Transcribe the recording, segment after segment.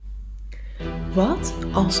Wat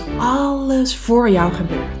als alles voor jou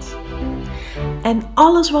gebeurt? En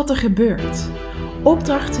alles wat er gebeurt,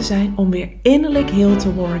 opdrachten zijn om weer innerlijk heel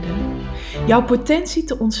te worden, jouw potentie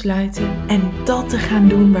te ontsluiten en dat te gaan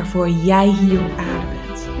doen waarvoor jij hier op aarde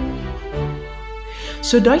bent.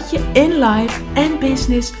 Zodat je in life en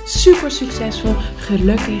business super succesvol,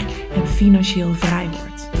 gelukkig en financieel vrij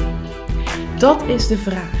wordt. Dat is de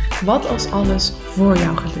vraag, wat als alles voor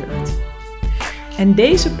jou gebeurt? En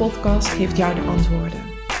deze podcast geeft jou de antwoorden.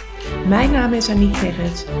 Mijn naam is Aniek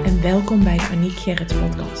Gerrits en welkom bij de Aniek Gerrits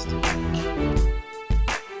podcast.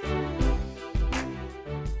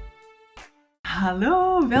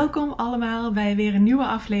 Hallo, welkom allemaal bij weer een nieuwe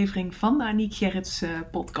aflevering van de Aniek Gerrits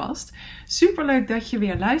podcast. Superleuk dat je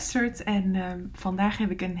weer luistert en vandaag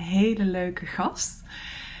heb ik een hele leuke gast,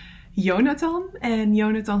 Jonathan. En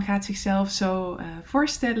Jonathan gaat zichzelf zo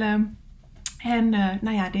voorstellen. En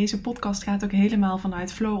deze podcast gaat ook helemaal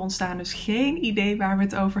vanuit flow ontstaan. Dus geen idee waar we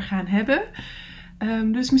het over gaan hebben.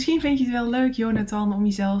 Dus misschien vind je het wel leuk, Jonathan, om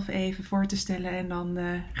jezelf even voor te stellen. En dan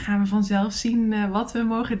gaan we vanzelf zien wat we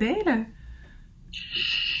mogen delen.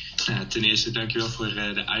 Ja, ten eerste dankjewel voor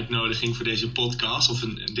de uitnodiging voor deze podcast. Of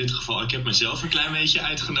in dit geval, ik heb mezelf een klein beetje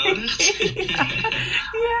uitgenodigd. Ja.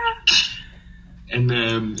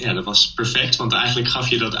 En dat was perfect, want eigenlijk gaf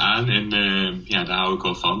je dat aan en daar hou ik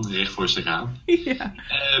wel van, recht voor zijn raam. Ja.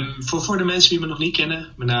 Voor de mensen die me nog niet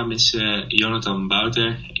kennen, mijn naam is Jonathan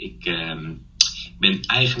Bouter. Ik ben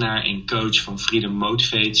eigenaar en coach van Freedom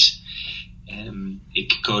Motivates.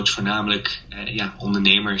 Ik coach voornamelijk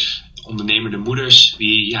ondernemende moeders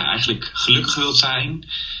die eigenlijk gelukkig wilt zijn,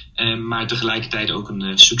 maar tegelijkertijd ook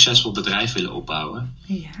een succesvol bedrijf willen opbouwen.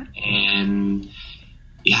 Ja. En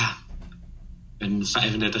ja, ik ben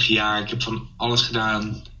 35 jaar, ik heb van alles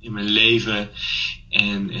gedaan in mijn leven.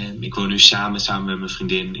 En ik woon nu samen met mijn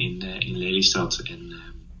vriendin in Lelystad. En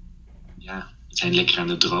we zijn lekker aan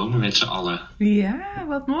het dromen met z'n allen. Ja,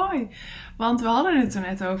 wat mooi. Want we hadden het er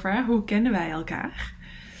net over, hoe kennen wij elkaar?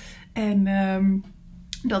 En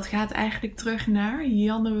dat gaat eigenlijk terug naar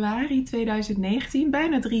januari 2019.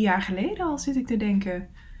 Bijna 3 jaar geleden al zit ik te denken.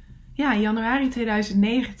 Ja, januari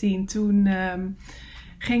 2019, toen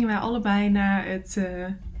gingen wij allebei naar het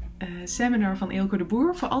seminar van Eelco de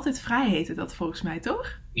Boer. Voor Altijd Vrij heette dat volgens mij,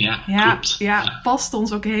 toch? Ja, klopt. Ja, past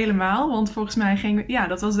ons ook helemaal. Want volgens mij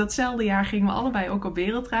dat was datzelfde jaar, gingen we allebei ook op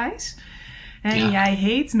wereldreis. En jij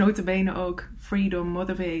heet notabene ook Freedom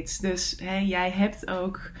Motivates. Dus jij hebt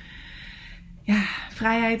ook... Ja,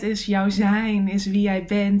 vrijheid is jouw zijn, is wie jij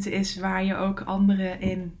bent, is waar je ook anderen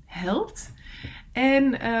in helpt.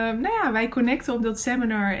 En wij connecten op dat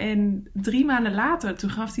seminar en 3 maanden later, toen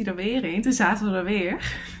gaf hij er weer een. Toen zaten we er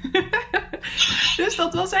weer. Dus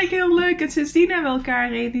dat was eigenlijk heel leuk. En sindsdien hebben we elkaar,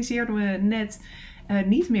 realiseerden we net,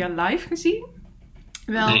 niet meer live gezien.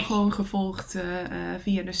 Wel gewoon gevolgd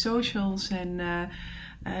via de socials. En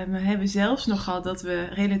we hebben zelfs nog gehad dat we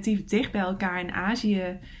relatief dicht bij elkaar in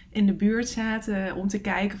Azië in de buurt zaten. Om te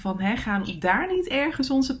kijken van, gaan we daar niet ergens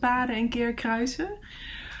onze paden een keer kruisen?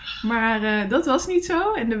 Maar dat was niet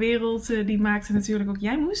zo. En de wereld die maakte natuurlijk ook...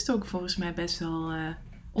 Jij moest ook volgens mij best wel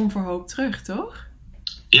onverhoopt terug, toch?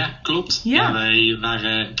 Ja, klopt. Ja. Wij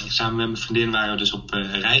waren samen met mijn vriendin waren we dus op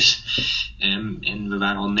reis. En we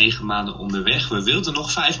waren al 9 maanden onderweg. We wilden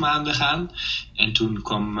nog 5 maanden gaan. En toen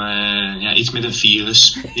kwam iets met een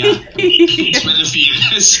virus. Ja, iets met een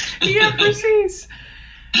virus. Ja, precies.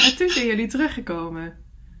 En toen zijn jullie teruggekomen.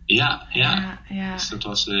 Ja. Dus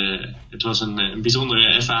het was een bijzondere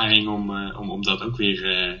ervaring om dat ook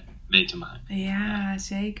weer mee te maken. Ja,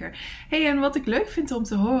 zeker. En wat ik leuk vind om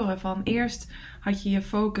te horen, van eerst had je je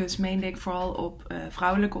focus, meende ik, vooral op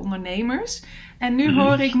vrouwelijke ondernemers. En nu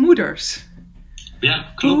hoor ik moeders.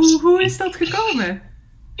 Ja, klopt. Hoe is dat gekomen?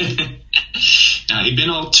 Nou, ik ben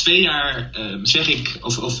al 2 jaar,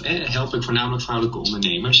 help ik voornamelijk vrouwelijke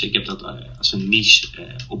ondernemers. Ik heb dat als een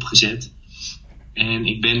niche opgezet. En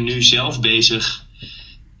ik ben nu zelf bezig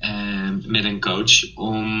met een coach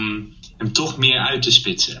om hem toch meer uit te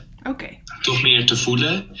spitsen. Okay. Toch meer te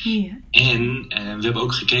voelen. Yeah. En we hebben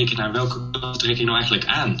ook gekeken naar welke kant trek ik nou eigenlijk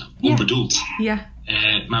aan, onbedoeld. Ja.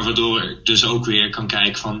 Maar waardoor ik dus ook weer kan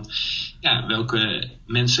kijken van, welke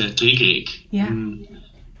mensen trigger ik. Ja.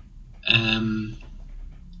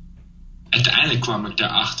 Uiteindelijk kwam ik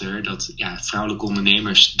daarachter dat vrouwelijke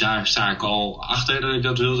ondernemers, daar sta ik al achter dat ik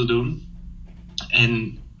dat wilde doen.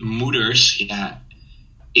 En moeders,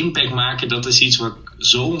 impact maken, dat is iets wat ik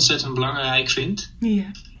zo ontzettend belangrijk vind.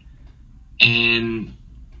 Ja. En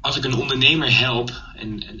als ik een ondernemer help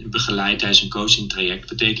en begeleid tijdens een coaching traject,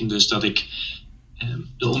 betekent dus dat ik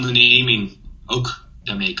de onderneming ook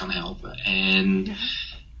daarmee kan helpen. En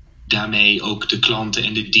daarmee ook de klanten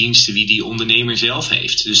en de diensten die ondernemer zelf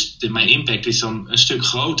heeft. Dus mijn impact is dan een stuk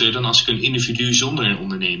groter dan als ik een individu zonder een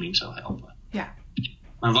onderneming zou helpen. Ja.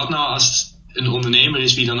 Maar wat nou als het een ondernemer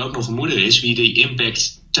is wie dan ook nog een moeder is, wie die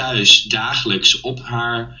impact thuis dagelijks op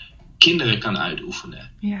haar kinderen kan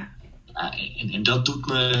uitoefenen. Ja. En dat doet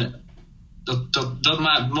me,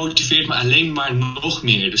 dat motiveert me alleen maar nog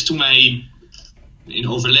meer. Dus toen wij in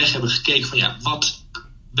overleg hebben gekeken van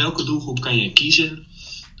welke doelgroep kan je kiezen,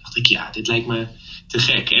 dacht ik dit lijkt me te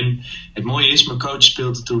gek. En het mooie is, mijn coach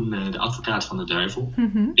speelde toen de advocaat van de duivel.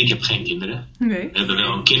 Mm-hmm. Ik heb geen kinderen. Nee. We hebben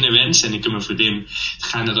wel een kinderwens en ik en mijn vriendin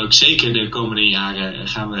gaan dat ook zeker de komende jaren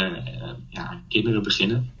gaan we kinderen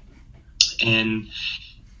beginnen. En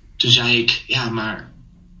toen zei ik, maar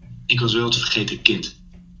ik was wel te vergeten kind.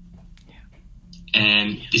 En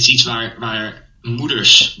dit is iets waar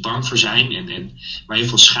moeders bang voor zijn en waar heel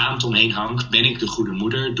veel schaamte omheen hangt. Ben ik de goede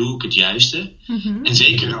moeder? Doe ik het juiste? Mm-hmm. En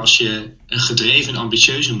zeker als je een gedreven,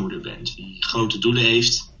 ambitieuze moeder bent, die grote doelen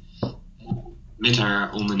heeft met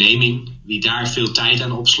haar onderneming, wie daar veel tijd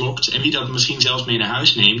aan opslokt en wie dat misschien zelfs mee naar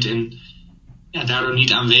huis neemt en daardoor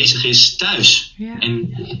niet aanwezig is thuis. Yeah. En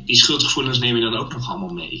die schuldgevoelens neem je dan ook nog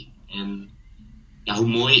allemaal mee. En hoe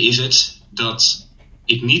mooi is het dat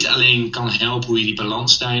ik niet alleen kan helpen hoe je die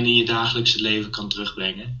balans daarin in je dagelijkse leven kan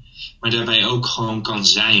terugbrengen, maar daarbij ook gewoon kan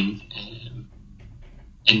zijn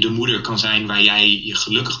en de moeder kan zijn waar jij je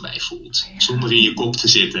gelukkig bij voelt, zonder in je kop te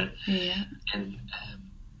zitten. Ja. En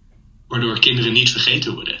waardoor kinderen niet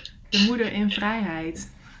vergeten worden. De moeder in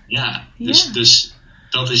vrijheid. Ja, dus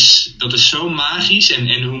dat is zo magisch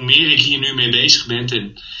en hoe meer ik hier nu mee bezig ben,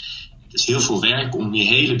 en het is heel veel werk om je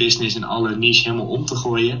hele business en alle niche helemaal om te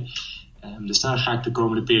gooien. Dus daar ga ik de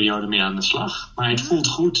komende periode mee aan de slag. Maar het voelt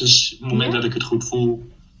goed, dus op het moment dat ik het goed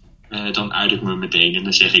voel, dan uit ik me meteen. En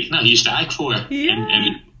dan zeg ik, hier sta ik voor. Ja. En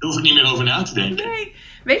daar hoef ik niet meer over na te denken. Nee.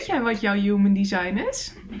 Weet jij wat jouw human design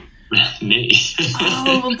is? Nee.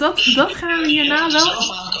 Oh, want dat gaan we hierna wel... Ik heb het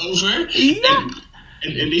zo vaak over. Ja.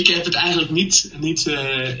 En ik heb het eigenlijk niet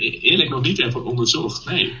eerlijk nog niet even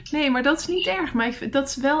onderzocht. Nee, maar dat is niet erg. Maar dat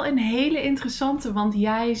is wel een hele interessante. Want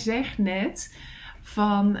jij zegt net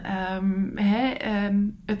van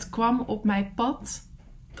het kwam op mijn pad.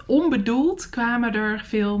 Onbedoeld kwamen er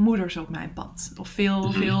veel moeders op mijn pad. Of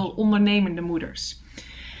veel ondernemende moeders.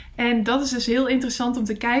 En dat is dus heel interessant om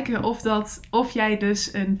te kijken of jij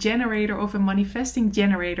dus een generator of een manifesting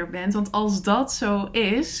generator bent. Want als dat zo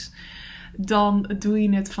is, dan doe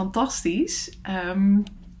je het fantastisch.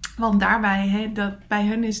 Want daarbij, bij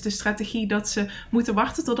hun is de strategie dat ze moeten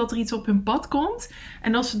wachten totdat er iets op hun pad komt.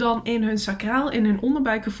 En als ze dan in hun sacraal, in hun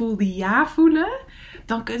onderbuikgevoel die ja voelen,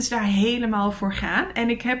 dan kunnen ze daar helemaal voor gaan. En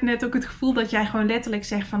ik heb net ook het gevoel dat jij gewoon letterlijk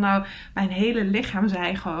zegt van mijn hele lichaam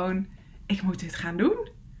zei gewoon, ik moet dit gaan doen.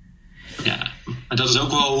 Ja, maar dat is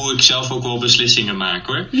ook wel hoe ik zelf ook wel beslissingen maak,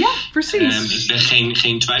 hoor. Ja, precies. Ik ben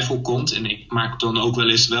geen twijfelkont en ik maak dan ook wel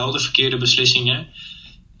eens wel de verkeerde beslissingen.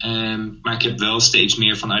 Maar ik heb wel steeds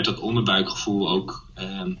meer vanuit dat onderbuikgevoel ook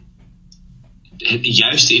de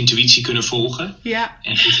juiste intuïtie kunnen volgen. Ja.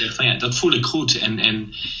 En gezegd van dat voel ik goed.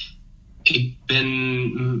 En ik ben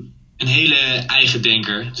een hele eigen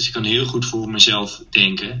denker, dus ik kan heel goed voor mezelf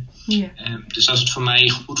denken. Ja. Dus als het voor mij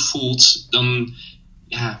goed voelt, dan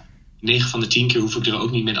 9 van de 10 keer hoef ik er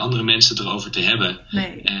ook niet met andere mensen erover te hebben.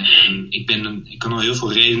 Nee. Ik kan al heel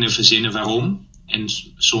veel redenen verzinnen waarom. En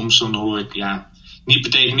soms dan hoor ik,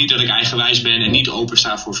 betekent niet dat ik eigenwijs ben en niet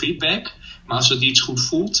opensta voor feedback. Maar als het iets goed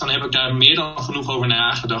voelt, dan heb ik daar meer dan genoeg over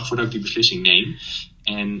nagedacht voordat ik die beslissing neem.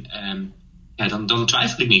 En dan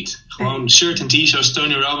twijfel ik niet. Gewoon certainty, zoals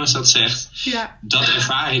Tony Robbins dat zegt. Ja. Dat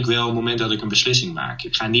ervaar ik wel op het moment dat ik een beslissing maak.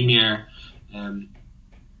 Ik ga niet meer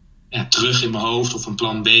terug in mijn hoofd of een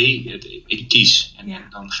plan B. Ik kies. En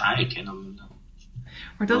dan ga ik. En dan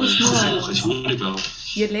maar dat is mooi. Voel ik wel.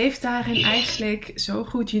 Je leeft daarin eigenlijk zo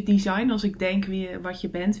goed je design als ik denk wat je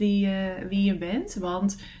bent, wie je bent.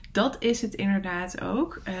 Want dat is het inderdaad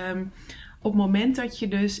ook. Op het moment dat je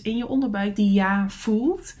dus in je onderbuik die ja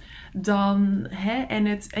voelt, dan,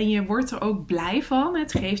 en je wordt er ook blij van,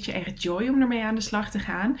 het geeft je echt joy om ermee aan de slag te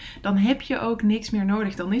gaan, dan heb je ook niks meer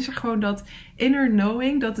nodig. Dan is er gewoon dat inner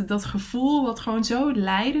knowing, dat gevoel wat gewoon zo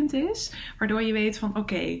leidend is, waardoor je weet van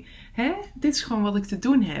oké, dit is gewoon wat ik te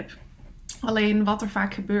doen heb. Alleen wat er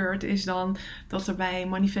vaak gebeurt is dan dat er bij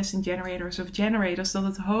manifesting generators of generators dat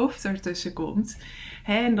het hoofd ertussen komt.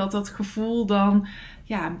 En dat gevoel dan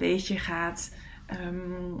een beetje gaat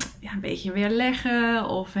een beetje weerleggen.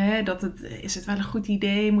 Of is het wel een goed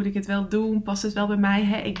idee? Moet ik het wel doen? Past het wel bij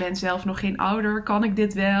mij? Ik ben zelf nog geen ouder. Kan ik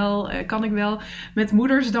dit wel? Kan ik wel met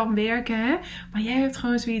moeders dan werken? Maar jij hebt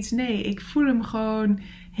gewoon zoiets. Nee, ik voel hem gewoon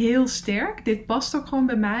heel sterk. Dit past ook gewoon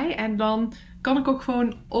bij mij. En dan kan ik ook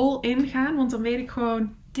gewoon all in gaan. Want dan weet ik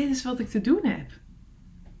gewoon, dit is wat ik te doen heb.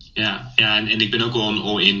 Ja, en ik ben ook wel een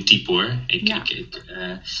all-in type hoor.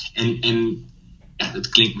 Dat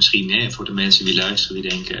klinkt misschien voor de mensen die luisteren,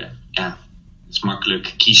 die denken, het is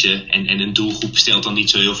makkelijk kiezen en een doelgroep stelt dan niet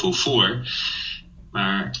zo heel veel voor.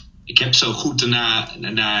 Maar ik heb zo goed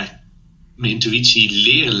naar mijn intuïtie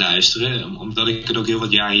leren luisteren, omdat ik het ook heel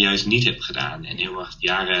wat jaren juist niet heb gedaan. En heel wat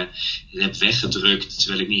jaren heb weggedrukt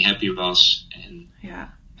terwijl ik niet happy was. En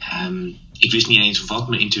ik wist niet eens wat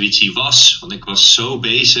mijn intuïtie was, want ik was zo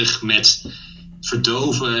bezig met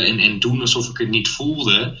verdoven en doen alsof ik het niet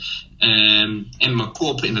voelde. En mijn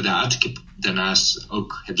kop inderdaad. Ik heb daarnaast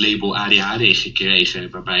ook het label ADHD gekregen,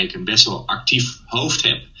 waarbij ik een best wel actief hoofd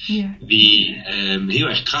heb. Yeah. Die heel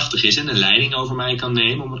erg krachtig is en een leiding over mij kan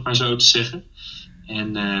nemen, om het maar zo te zeggen.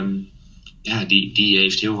 En die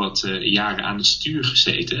heeft heel wat jaren aan het stuur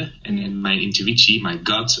gezeten. En mijn intuïtie, mijn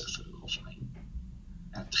gut,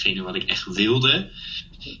 hetgene wat ik echt wilde,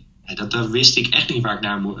 dat wist ik echt niet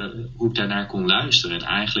hoe ik daarnaar kon luisteren. En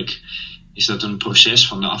eigenlijk is dat een proces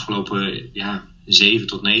van de afgelopen 7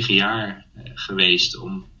 tot 9 jaar geweest.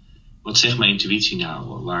 Wat zegt mijn intuïtie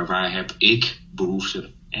nou? Waar heb ik behoefte?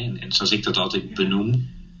 En zoals ik dat altijd benoem,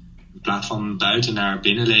 in plaats van buiten naar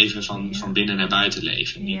binnen leven, van binnen naar buiten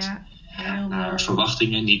leven. Niet naar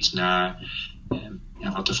verwachtingen, niet naar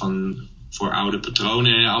wat er voor oude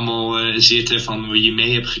patronen allemaal zitten, van wat je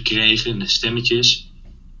mee hebt gekregen, de stemmetjes.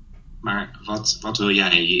 Maar wat wil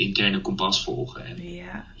jij? Je interne kompas volgen.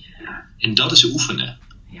 En dat is oefenen.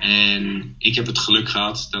 Ja. En ik heb het geluk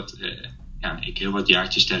gehad dat ik heel wat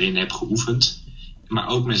jaartjes daarin heb geoefend. Maar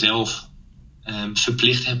ook mezelf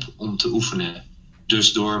verplicht heb om te oefenen.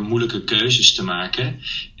 Dus door moeilijke keuzes te maken,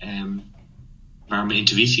 waar mijn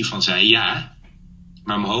intuïtie van zei ja,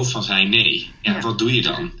 maar mijn hoofd van zei nee. Wat doe je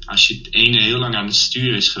dan? Als je het ene heel lang aan het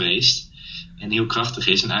sturen is geweest en heel krachtig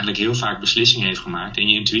is en eigenlijk heel vaak beslissingen heeft gemaakt en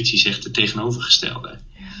je intuïtie zegt het tegenovergestelde.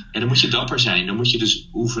 Ja, dan moet je dapper zijn. Dan moet je dus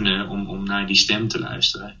oefenen om naar die stem te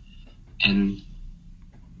luisteren. En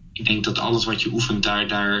ik denk dat alles wat je oefent,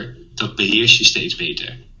 dat beheers je steeds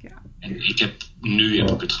beter. Ja. En nu heb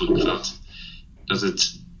ik het geluk gehad dat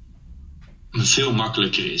het me veel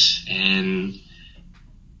makkelijker is. En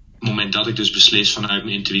op het moment dat ik dus beslis vanuit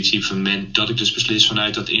mijn intuïtie, op het moment dat ik dus beslis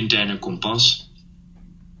vanuit dat interne kompas,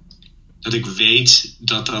 dat ik weet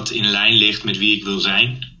dat dat in lijn ligt met wie ik wil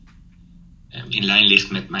zijn. In lijn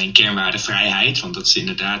ligt met mijn kernwaarde vrijheid, want dat is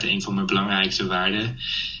inderdaad een van mijn belangrijkste waarden.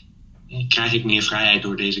 Krijg ik meer vrijheid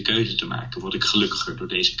door deze keuze te maken? Word ik gelukkiger door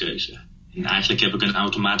deze keuze? En eigenlijk heb ik een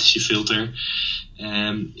automatische filter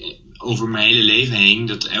over mijn hele leven heen,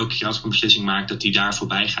 dat elke keer als ik een beslissing maak, dat die daar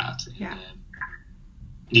voorbij gaat. Ja.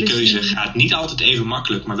 Die keuze gaat niet altijd even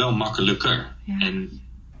makkelijk, maar wel makkelijker. Ja. En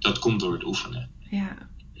dat komt door het oefenen. Ja.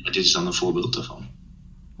 Dit is dan een voorbeeld daarvan.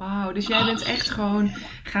 Wauw, dus jij bent echt gewoon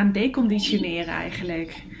gaan deconditioneren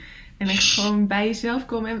eigenlijk. En echt gewoon bij jezelf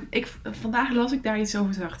komen. En vandaag las ik daar iets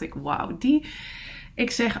over, toen dacht ik, wauw,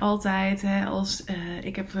 ik zeg altijd,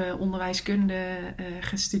 ik heb onderwijskunde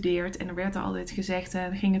gestudeerd en er werd er altijd gezegd,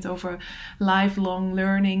 dan ging het over lifelong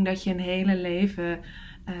learning, dat je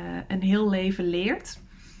een heel leven leert.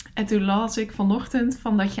 En toen las ik vanochtend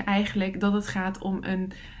van dat het gaat om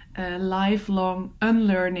een lifelong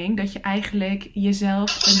unlearning. Dat je eigenlijk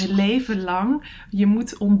jezelf een leven lang je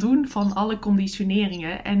moet ontdoen van alle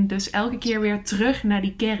conditioneringen. En dus elke keer weer terug naar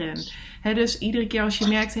die kern. Dus iedere keer als je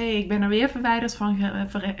merkt, ik ben er weer verwijderd van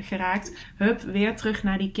geraakt. Weer terug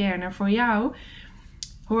naar die kern. En voor jou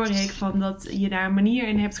hoor ik van dat je daar een manier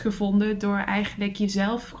in hebt gevonden door eigenlijk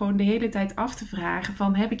jezelf gewoon de hele tijd af te vragen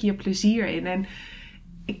van, heb ik hier plezier in? En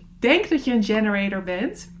ik denk dat je een generator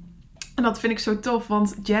bent. En dat vind ik zo tof,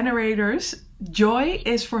 want generators, joy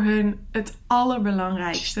is voor hun het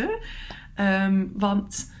allerbelangrijkste.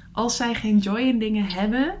 Want als zij geen joy in dingen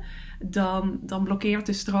hebben, dan blokkeert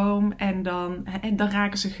de stroom en dan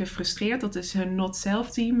raken ze gefrustreerd. Dat is hun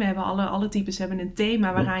not-self team. We hebben alle types hebben een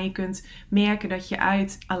thema waaraan je kunt merken dat je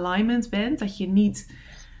uit alignment bent. Dat je niet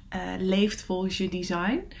leeft volgens je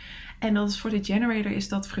design. En dat is voor de generator is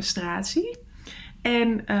dat frustratie.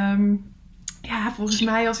 En volgens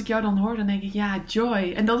mij als ik jou dan hoor, dan denk ik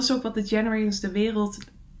joy. En dat is ook wat de generators de wereld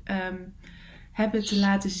hebben te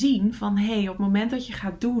laten zien. Van op het moment dat je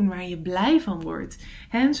gaat doen waar je blij van wordt.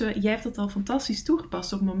 Jij hebt dat al fantastisch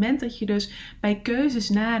toegepast. Op het moment dat je dus bij keuzes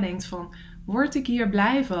nadenkt van, word ik hier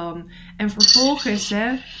blij van? En vervolgens,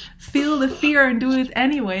 feel the fear and do it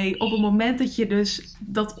anyway. Op het moment dat je dus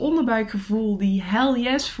dat onderbuikgevoel, die hell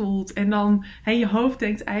yes voelt. En dan je hoofd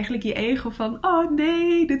denkt eigenlijk je ego van, oh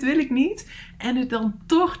nee, dit wil ik niet. En het dan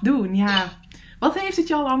toch doen. Ja, Wat heeft het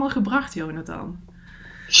je al allemaal gebracht, Jonathan?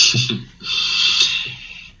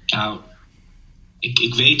 Nou,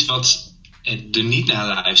 ik weet wat er niet naar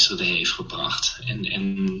luisteren heeft gebracht. En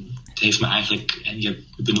het heeft me eigenlijk, en je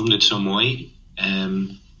benoemde het zo mooi,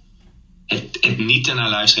 het niet ernaar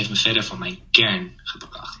luisteren heeft me verder van mijn kern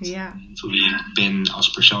gebracht. Ja. Voor wie ik ben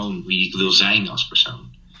als persoon, wie ik wil zijn als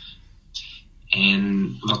persoon.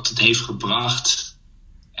 En wat het heeft gebracht,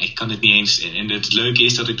 ik kan het niet eens. En het leuke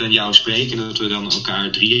is dat ik dan jou spreek en dat we dan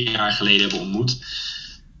elkaar 3 jaar geleden hebben ontmoet.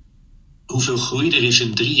 Hoeveel groei er is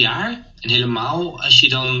in 3 jaar. En helemaal als je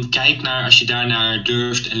dan kijkt naar, als je daarnaar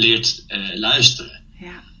durft en leert luisteren.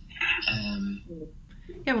 Ja.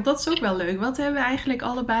 Ja, want dat is ook wel leuk. Wat hebben we eigenlijk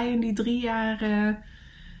allebei in die 3 jaar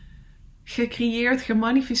gecreëerd,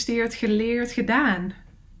 gemanifesteerd, geleerd, gedaan?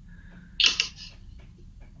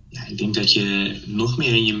 Ja, ik denk dat je nog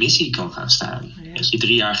meer in je missie kan gaan staan. Ja. Weet je,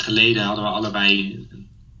 3 jaar geleden hadden we allebei een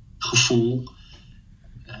gevoel.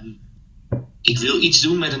 Ik wil iets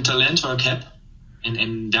doen met een talent wat ik heb.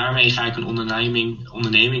 En daarmee ga ik een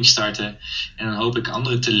onderneming starten. En dan hoop ik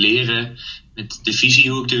anderen te leren met de visie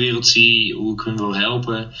hoe ik de wereld zie, hoe ik hun wil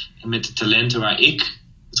helpen. En met de talenten waar ik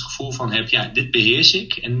het gevoel van heb, ja, dit beheers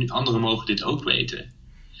ik. En anderen mogen dit ook weten.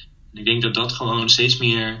 En ik denk dat dat gewoon steeds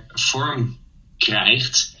meer vorm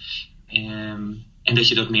krijgt. En dat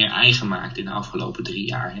je dat meer eigen maakt in de afgelopen 3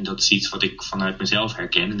 jaar. En dat is iets wat ik vanuit mezelf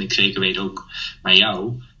herken. En ik zeker weet ook bij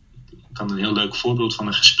jou. Ik kan een heel leuk voorbeeld van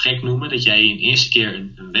een gesprek noemen. Dat jij een eerste keer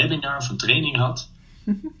een webinar of een training had.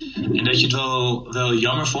 En dat je het wel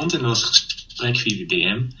jammer vond. En dat was een gesprek via de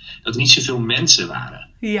DM. Dat er niet zoveel mensen waren.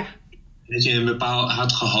 Ja. Dat je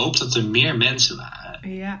had gehoopt dat er meer mensen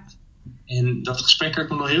waren. Ja. En dat gesprek kan ik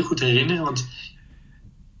me nog heel goed herinneren. Want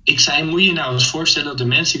ik zei, moet je nou eens voorstellen dat de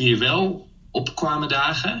mensen die er wel op kwamen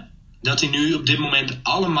dagen, dat die nu op dit moment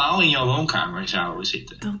allemaal in jouw woonkamer zouden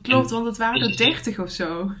zitten. Dat klopt, want het waren er 30 of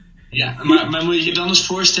zo. Ja, maar moet je je dan eens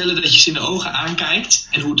voorstellen dat je ze in de ogen aankijkt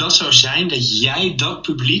en hoe dat zou zijn dat jij dat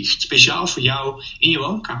publiek speciaal voor jou in je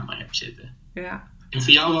woonkamer hebt zitten. Ja. En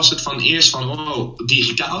voor jou was het eerst van,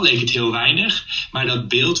 digitaal leek het heel weinig, maar dat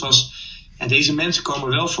beeld was, ja, deze mensen komen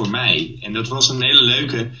wel voor mij. En dat was een hele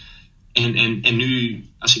leuke. En nu,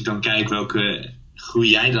 als ik dan kijk welke groei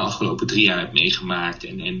jij de afgelopen 3 jaar hebt meegemaakt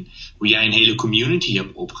en hoe jij een hele community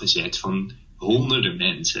hebt opgezet van honderden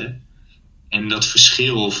mensen. En dat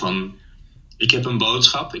verschil van, ik heb een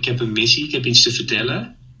boodschap, ik heb een missie, ik heb iets te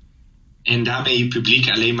vertellen. En daarmee je publiek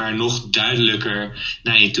alleen maar nog duidelijker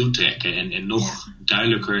naar je toe trekken. En nog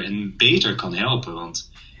duidelijker en beter kan helpen.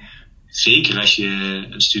 Want zeker als je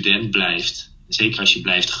een student blijft, zeker als je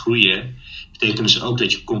blijft groeien, betekent dus ook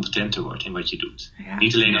dat je competenter wordt in wat je doet. Ja.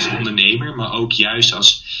 Niet alleen als ondernemer, maar ook juist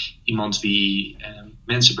als iemand die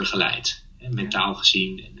mensen begeleidt. Mentaal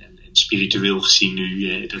gezien en spiritueel gezien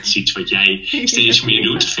nu. Dat is iets wat jij steeds meer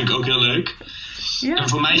doet. Dat vind ik ook heel leuk. Ja. En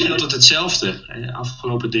voor mij geldt het hetzelfde. De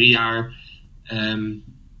afgelopen 3 jaar.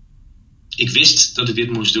 Ik wist dat ik dit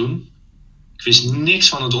moest doen. Ik wist niks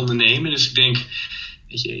van het ondernemen. Dus ik denk,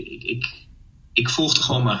 weet je, ik volgde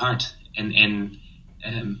gewoon mijn hart. En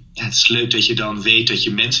het is leuk dat je dan weet dat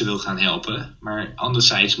je mensen wil gaan helpen. Maar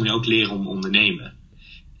anderzijds moet je ook leren om ondernemen.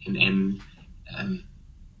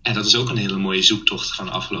 En dat is ook een hele mooie zoektocht van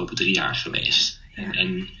de afgelopen 3 jaar geweest. Ja.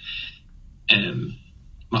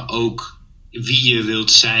 Maar ook wie je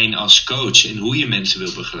wilt zijn als coach en hoe je mensen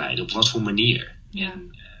wil begeleiden. Op wat voor manier. Ja.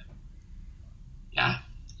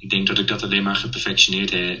 Ik denk dat ik dat alleen maar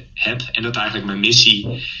geperfectioneerd heb. En dat eigenlijk mijn missie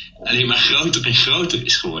alleen maar groter en groter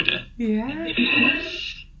is geworden. Ja.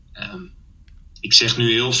 Ik zeg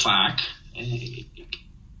nu heel vaak,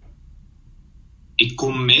 ik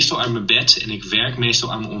kom meestal uit mijn bed en ik werk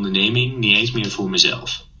meestal aan mijn onderneming niet eens meer voor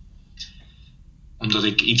mezelf. Omdat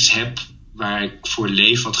ik iets heb waar ik voor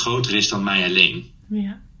leef wat groter is dan mij alleen.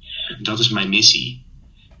 Ja. Dat is mijn missie.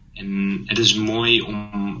 En het is mooi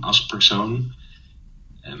om als persoon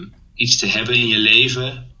iets te hebben in je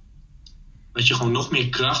leven wat je gewoon nog meer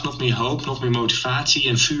kracht, nog meer hoop, nog meer motivatie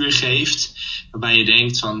en vuur geeft. Waarbij je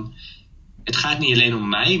denkt van, het gaat niet alleen om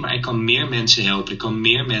mij, maar ik kan meer mensen helpen. Ik kan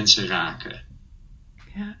meer mensen raken.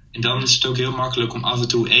 Ja. En dan is het ook heel makkelijk om af en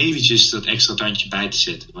toe eventjes dat extra tandje bij te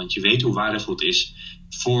zetten. Want je weet hoe waardevol het is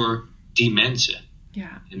voor die mensen.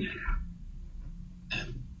 Ja.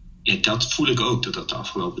 En dat voel ik ook, dat de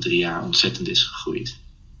afgelopen 3 jaar ontzettend is gegroeid.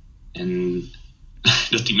 En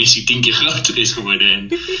dat die missie 10 keer groter is geworden.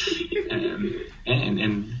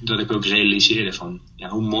 En dat ik ook realiseerde van, ja,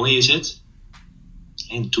 hoe mooi is het?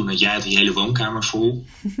 En toen had jij die hele woonkamer vol.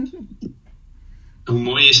 Hoe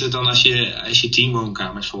mooi is het dan als je 10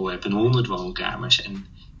 woonkamers vol hebt en 100 woonkamers. En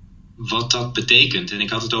wat dat betekent. En ik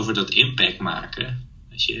had het over dat impact maken.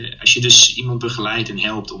 Als je dus iemand begeleidt en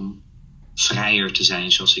helpt om vrijer te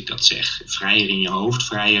zijn, zoals ik dat zeg. Vrijer in je hoofd,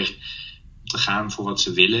 vrijer te gaan voor wat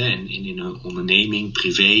ze willen. En in hun onderneming,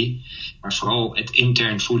 privé. Maar vooral het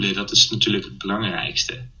intern voelen, dat is natuurlijk het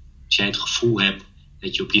belangrijkste. Als jij het gevoel hebt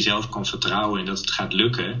dat je op jezelf kan vertrouwen en dat het gaat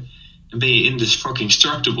lukken, dan ben je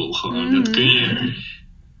indestructible gewoon. Mm-hmm. Dat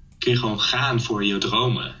kun je gewoon gaan voor je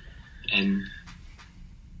dromen. En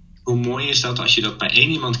hoe mooi is dat als je dat bij één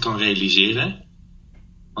iemand kan realiseren?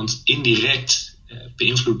 Want indirect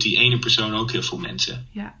beïnvloedt die ene persoon ook heel veel mensen.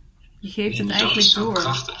 Ja, je geeft het eigenlijk door. Dat is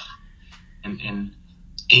zo krachtig. En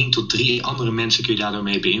 1 tot 3 andere mensen kun je daardoor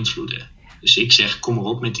mee beïnvloeden. Dus ik zeg, kom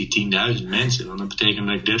erop met die 10.000 mensen. Want dat betekent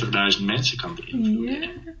dat ik 30.000 mensen kan beïnvloeden.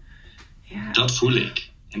 Yeah. Ja. Dat voel ik.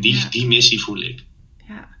 En die missie voel ik.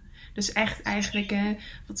 Ja, dus echt eigenlijk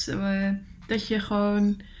dat je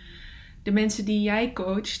gewoon de mensen die jij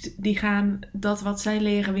coacht, die gaan dat wat zij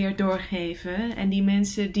leren weer doorgeven. En die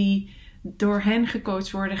mensen die door hen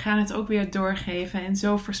gecoacht worden, gaan het ook weer doorgeven. En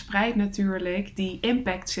zo verspreidt natuurlijk die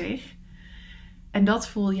impact zich. En dat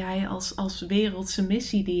voel jij als wereldse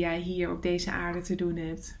missie die jij hier op deze aarde te doen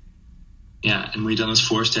hebt. Ja, en moet je dan eens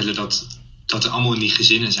voorstellen dat er allemaal in die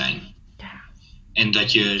gezinnen zijn. Ja. En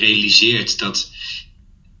dat je realiseert dat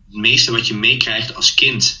het meeste wat je meekrijgt als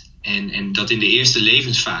kind, en dat in de eerste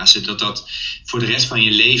levensfase, dat voor de rest van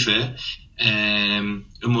je leven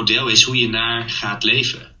een model is hoe je naar gaat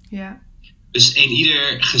leven. Ja. Dus in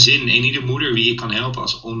ieder gezin, in ieder moeder wie je kan helpen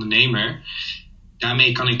als ondernemer,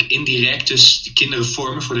 daarmee kan ik indirect dus de kinderen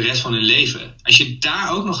vormen voor de rest van hun leven. Als je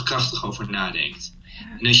daar ook nog krachtig over nadenkt.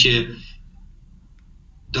 Ja. En als je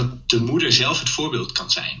dat de moeder zelf het voorbeeld kan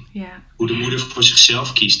zijn. Ja. Hoe de moeder voor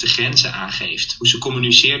zichzelf kiest, de grenzen aangeeft. Hoe ze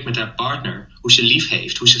communiceert met haar partner. Hoe ze lief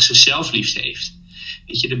heeft. Hoe ze zichzelf lief heeft.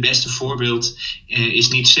 Weet je, de beste voorbeeld is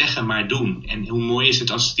niet zeggen, maar doen. En hoe mooi is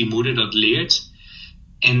het als die moeder dat leert.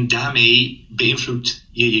 En daarmee beïnvloedt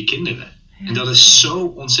je kinderen. Ja. En dat is zo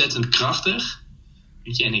ontzettend krachtig.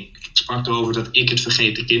 Weet je, en ik sprak erover dat ik het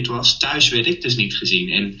vergeten kind was. Thuis werd ik dus niet gezien.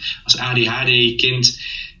 En als ADHD-kind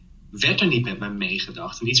werd er niet met mij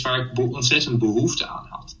meegedacht. En iets waar ik ontzettend behoefte aan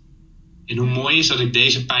had. En hoe mooi is dat ik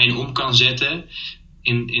deze pijn om kan zetten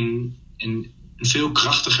in een veel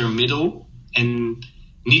krachtiger middel. En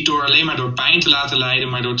niet door alleen maar door pijn te laten leiden,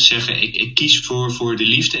 maar door te zeggen, ik kies voor de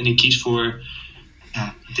liefde en ik kies voor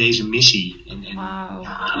deze missie. En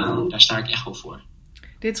wow. Daar sta ik echt wel voor.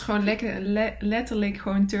 Dit is gewoon letterlijk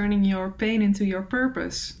gewoon turning your pain into your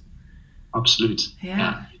purpose. Absoluut.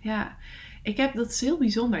 Ja. Dat is heel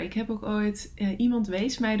bijzonder. Ik heb ook ooit, iemand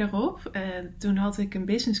wees mij daarop. Toen had ik een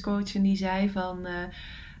business coach en die zei van,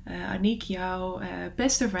 Aniek, jouw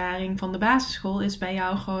pestervaring van de basisschool is bij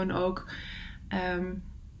jou gewoon ook,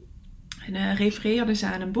 en refereerde ze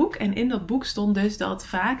aan een boek. En in dat boek stond dus dat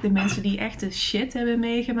vaak de mensen die echt de shit hebben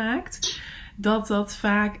meegemaakt, dat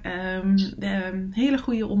vaak hele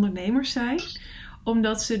goede ondernemers zijn.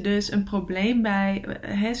 Omdat ze dus een probleem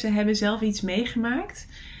ze hebben zelf iets meegemaakt.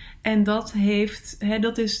 En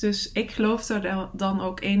dat is dus, ik geloof er dan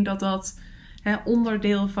ook in dat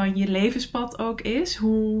onderdeel van je levenspad ook is.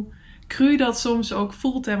 Hoe cru dat soms ook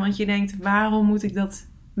voelt. Want je denkt, waarom moet ik dat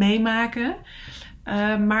meemaken?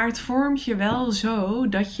 Maar het vormt je wel zo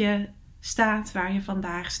dat je staat waar je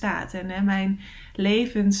vandaag staat. En mijn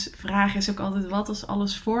levensvraag is ook altijd, wat als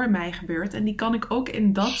alles voor mij gebeurt? En die kan ik ook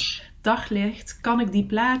in dat daglicht, kan ik die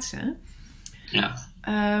plaatsen. Ja.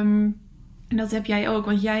 En dat heb jij ook,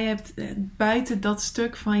 want jij hebt buiten dat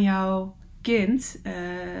stuk van jouw kind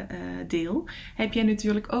deel, heb jij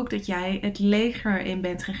natuurlijk ook dat jij het leger in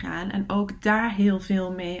bent gegaan en ook daar heel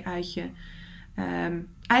veel mee uit je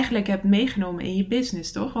eigenlijk hebt meegenomen in je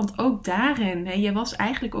business, toch? Want ook daarin, je was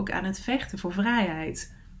eigenlijk ook aan het vechten voor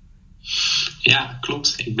vrijheid. Ja,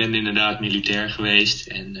 klopt. Ik ben inderdaad militair geweest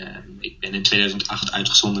en ik ben in 2008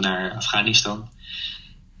 uitgezonden naar Afghanistan.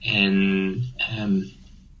 En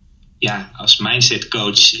als mindset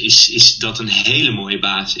coach is dat een hele mooie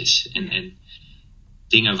basis. En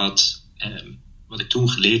dingen wat ik toen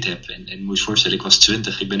geleerd heb. En moet je voorstellen, ik was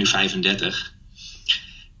 20, ik ben nu 35.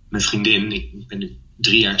 Mijn vriendin, ik ben nu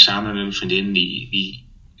 3 jaar samen met mijn vriendin, die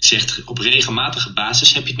zegt op regelmatige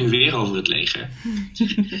basis, heb je het nu weer over het leger?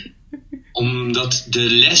 Omdat de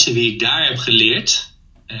lessen die ik daar heb geleerd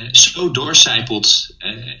zo doorcijpelt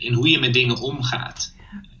in hoe je met dingen omgaat.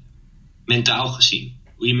 Mentaal gezien.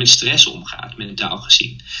 Hoe je met stress omgaat, mentaal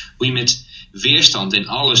gezien. Hoe je met weerstand en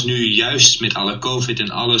alles nu, juist met alle COVID en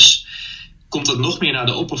alles, komt dat nog meer naar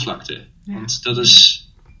de oppervlakte. Ja. Want dat is,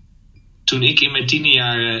 toen ik in mijn 10e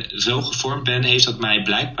jaren zo gevormd ben, heeft dat mij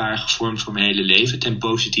blijkbaar gevormd voor mijn hele leven, ten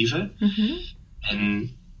positieve. Mm-hmm.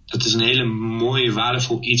 En dat is een hele mooie,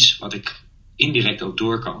 waardevol iets wat ik indirect ook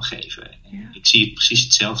door kan geven. Ja. Ik zie het precies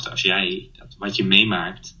hetzelfde als jij. Dat wat je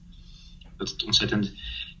meemaakt, dat het ontzettend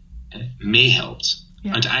meehelpt.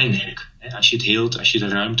 Ja. Uiteindelijk. Als je het heelt, als je er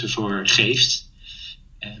ruimte voor geeft.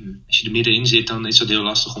 Als je er middenin zit, dan is dat heel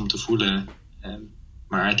lastig om te voelen.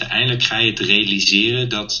 Maar uiteindelijk ga je het realiseren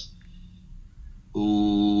dat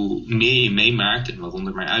hoe meer je meemaakt, en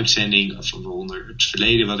waaronder mijn uitzending, of waaronder het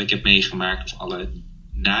verleden wat ik heb meegemaakt, of alle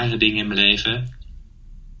nare dingen in mijn leven,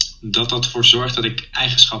 dat ervoor zorgt dat ik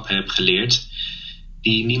eigenschappen heb geleerd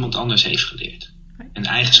die niemand anders heeft geleerd. En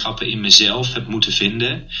eigenschappen in mezelf heb moeten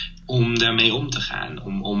vinden om daarmee om te gaan.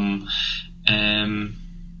 Om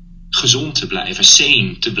gezond te blijven,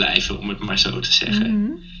 sane te blijven, om het maar zo te zeggen.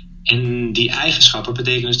 Mm-hmm. En die eigenschappen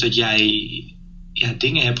betekenen dus dat jij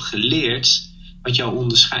dingen hebt geleerd wat jou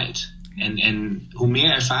onderscheidt. En hoe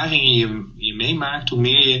meer ervaringen je meemaakt, hoe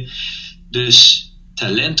meer je dus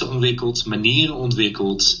talenten ontwikkelt, manieren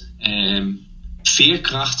ontwikkelt,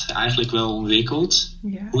 veerkracht eigenlijk wel ontwikkelt,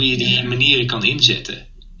 hoe je die manieren kan inzetten.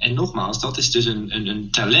 En nogmaals, dat is dus een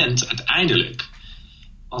talent uiteindelijk.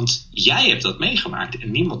 Want jij hebt dat meegemaakt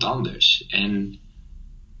en niemand anders. En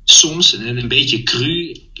soms, en een beetje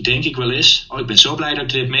cru, denk ik wel eens, ik ben zo blij dat ik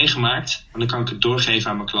dit heb meegemaakt, want dan kan ik het doorgeven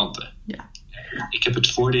aan mijn klanten. Ja. Ik heb het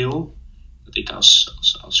voordeel dat ik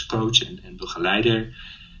als coach en begeleider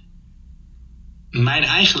mijn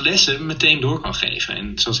eigen lessen meteen door kan geven.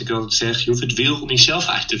 En zoals ik altijd zeg, je hoeft het wiel niet zelf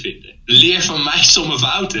uit te vinden. Leer van mij stomme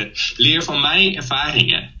fouten. Leer van mij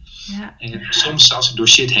ervaringen. Ja. En soms als ik door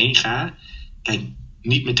shit heen ga, kijk,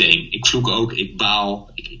 niet meteen. Ik vloek ook, ik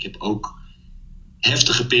baal. Ik heb ook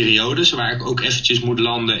heftige periodes waar ik ook eventjes moet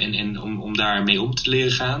landen en om daarmee om te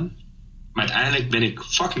leren gaan. Maar uiteindelijk ben ik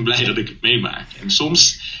fucking blij dat ik het meemaak. En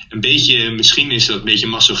soms een beetje, misschien is dat een beetje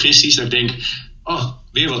masochistisch, dat ik denk,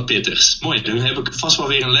 weer wat pittigs. Mooi, dan heb ik vast wel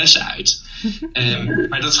weer een les uit.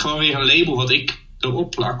 Maar dat is gewoon weer een label wat ik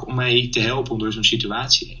erop plak om mij te helpen om door zo'n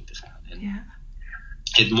situatie heen te gaan. En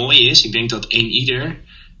het mooie is, ik denk dat ieder,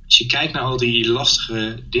 als je kijkt naar al die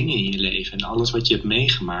lastige dingen in je leven en alles wat je hebt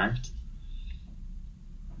meegemaakt,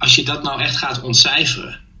 als je dat nou echt gaat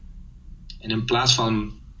ontcijferen en in plaats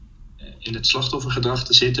van in het slachtoffergedrag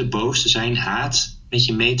te zitten, boos te zijn, haat met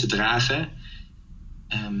je mee te dragen,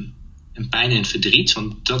 en pijn en verdriet,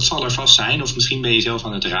 want dat zal er vast zijn, of misschien ben je zelf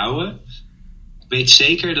aan het rouwen. Weet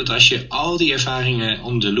zeker dat als je al die ervaringen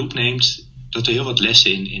om de loep neemt, dat er heel wat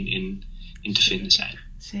lessen in te vinden zijn.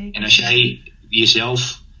 Zeker. En als jij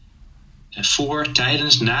jezelf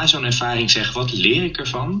tijdens, na zo'n ervaring zegt, wat leer ik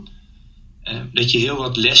ervan? Dat je heel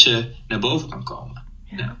wat lessen naar boven kan komen.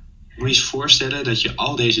 Ja. Nou, moet je eens voorstellen dat je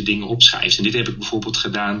al deze dingen opschrijft. En dit heb ik bijvoorbeeld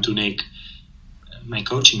gedaan toen ik mijn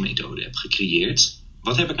coachingmethode heb gecreëerd.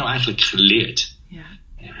 Wat heb ik nou eigenlijk geleerd? Ja.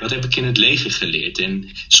 Wat heb ik in het leger geleerd? En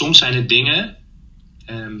soms zijn het dingen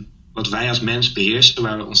wat wij als mens beheersen,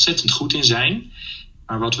 waar we ontzettend goed in zijn,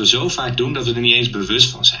 maar wat we zo vaak doen dat we er niet eens bewust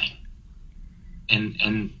van zijn.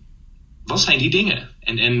 En wat zijn die dingen?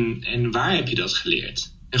 En waar heb je dat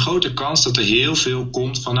geleerd? Een grote kans dat er heel veel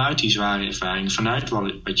komt vanuit die zware ervaring, vanuit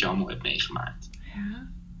wat je allemaal hebt meegemaakt.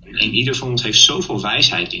 Ja. En ieder van ons heeft zoveel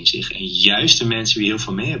wijsheid in zich. En juist de mensen die heel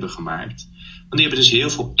veel mee hebben gemaakt, want die hebben dus heel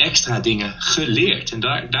veel extra dingen geleerd. En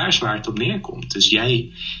daar is waar het op neerkomt. Dus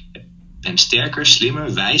jij bent sterker,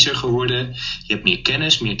 slimmer, wijzer geworden. Je hebt meer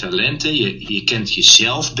kennis, meer talenten. Je kent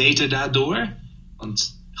jezelf beter daardoor.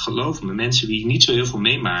 Want geloof me, mensen die niet zo heel veel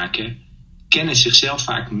meemaken, kennen zichzelf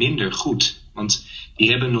vaak minder goed. Want die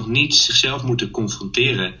hebben nog niet zichzelf moeten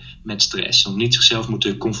confronteren met stress. Nog niet zichzelf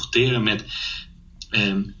moeten confronteren met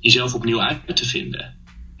jezelf opnieuw uit te vinden.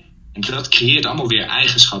 En dat creëert allemaal weer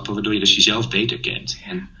eigenschappen waardoor je dus jezelf beter kent.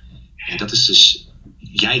 En dat is dus,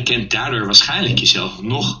 jij kent daardoor waarschijnlijk jezelf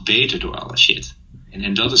nog beter door alle shit.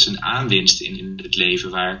 En dat is een aanwinst in het leven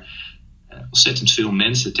waar ontzettend veel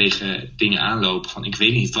mensen tegen dingen aanlopen van ik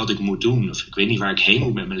weet niet wat ik moet doen, of ik weet niet waar ik heen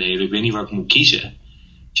moet met mijn leven, ik weet niet waar ik moet kiezen.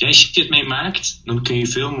 Als jij shit meemaakt, dan kun je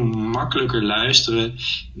veel makkelijker luisteren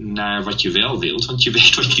naar wat je wel wilt, want je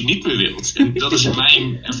weet wat je niet meer wilt. En dat is in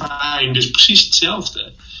mijn ervaring dus precies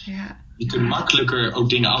hetzelfde. Ja. Je kunt makkelijker ook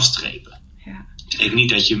dingen afstrepen. Ja. Het betekent niet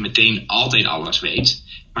dat je meteen altijd alles weet,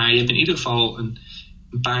 maar je hebt in ieder geval een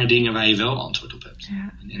paar dingen waar je wel antwoord op hebt.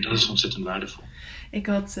 Ja. En dat is ontzettend waardevol. Ik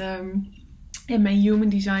had in mijn Human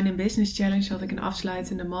Design and Business Challenge had ik een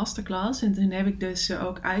afsluitende masterclass. En toen heb ik dus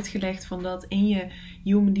ook uitgelegd van dat in je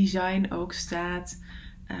Human Design ook staat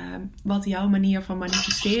wat jouw manier van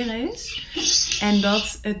manifesteren is. En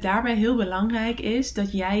dat het daarbij heel belangrijk is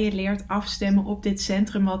dat jij je leert afstemmen op dit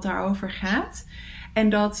centrum wat daarover gaat. En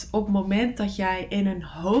dat op het moment dat jij in een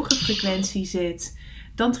hoge frequentie zit,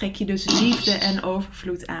 dan trek je dus liefde en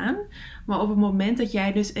overvloed aan. Maar op het moment dat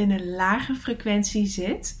jij dus in een lage frequentie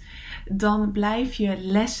zit, dan blijf je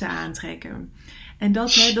lessen aantrekken. En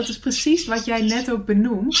dat is precies wat jij net ook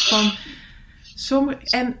benoemt.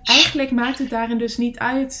 En eigenlijk maakt het daarin dus niet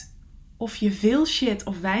uit of je veel shit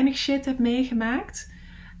of weinig shit hebt meegemaakt.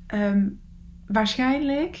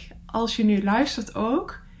 Waarschijnlijk, als je nu luistert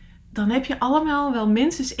ook, dan heb je allemaal wel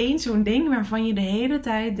minstens één zo'n ding waarvan je de hele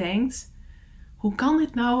tijd denkt, hoe kan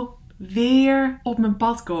dit nou weer op mijn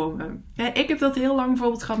pad komen? Ja, ik heb dat heel lang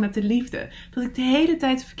bijvoorbeeld gehad met de liefde. Dat ik de hele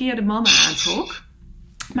tijd de verkeerde mannen aantrok.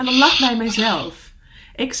 Maar dat lag bij mezelf.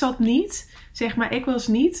 Ik was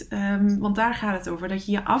niet, want daar gaat het over, dat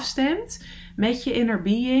je je afstemt met je inner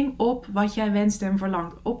being op wat jij wenst en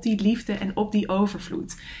verlangt. Op die liefde en op die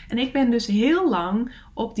overvloed. En ik ben dus heel lang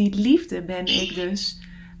op die liefde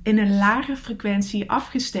in een lage frequentie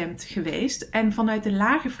afgestemd geweest. En vanuit de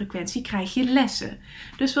lage frequentie krijg je lessen.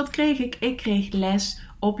 Dus wat kreeg ik? Ik kreeg les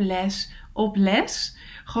op les op les.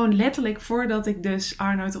 Gewoon letterlijk voordat ik dus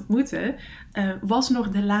Arnoud ontmoette, was nog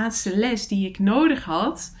de laatste les die ik nodig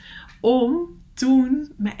had om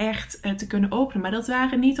toen me echt te kunnen openen. Maar dat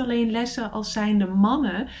waren niet alleen lessen als zijnde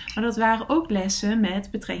mannen, maar dat waren ook lessen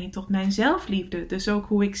met betrekking tot mijn zelfliefde. Dus ook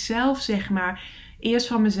hoe ik zelf eerst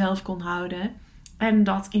van mezelf kon houden en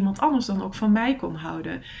dat iemand anders dan ook van mij kon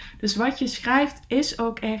houden. Dus wat je schrijft is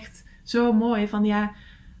ook echt zo mooi van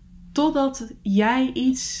totdat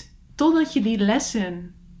je die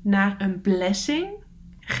lessen naar een blessing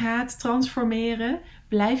gaat transformeren,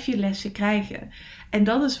 blijf je lessen krijgen. En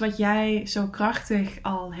dat is wat jij zo krachtig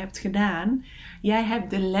al hebt gedaan. Jij hebt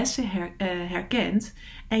de lessen herkend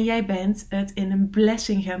en jij bent het in een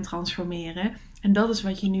blessing gaan transformeren. En dat is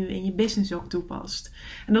wat je nu in je business ook toepast.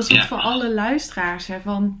 En dat is ook voor alle luisteraars.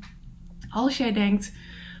 Van, als jij denkt,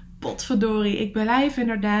 potverdorie, ik blijf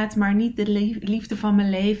inderdaad maar niet de liefde van mijn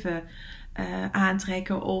leven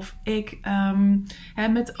aantrekken. Of ik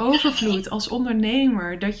met overvloed als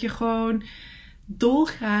ondernemer, dat je gewoon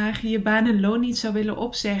dolgraag je baan en loon niet zou willen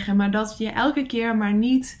opzeggen, maar dat je elke keer maar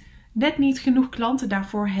net niet genoeg klanten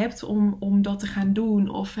daarvoor hebt om dat te gaan doen.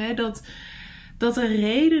 Of dat er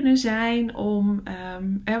redenen zijn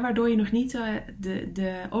waardoor je nog niet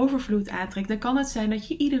de overvloed aantrekt. Dan kan het zijn dat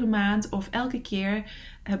je iedere maand of elke keer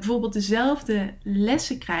bijvoorbeeld dezelfde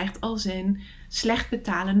lessen krijgt als in slecht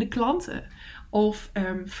betalende klanten. Of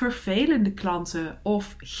vervelende klanten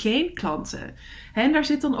of geen klanten. En daar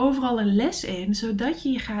zit dan overal een les in, zodat je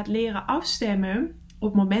je gaat leren afstemmen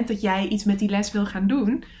op het moment dat jij iets met die les wil gaan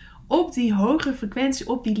doen, op die hogere frequentie,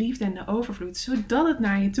 op die liefde en de overvloed, zodat het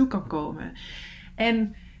naar je toe kan komen.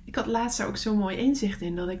 En ik had laatst daar ook zo'n mooi inzicht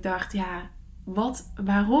in, dat ik dacht,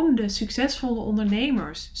 waarom de succesvolle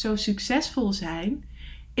ondernemers zo succesvol zijn,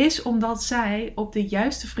 is omdat zij op de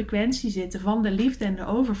juiste frequentie zitten van de liefde en de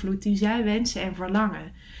overvloed die zij wensen en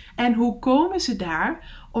verlangen. En hoe komen ze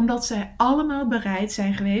daar? Omdat zij allemaal bereid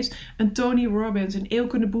zijn geweest. Een Tony Robbins, een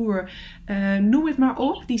Eelke de Boer, noem het maar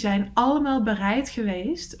op. Die zijn allemaal bereid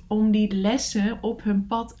geweest om die lessen op hun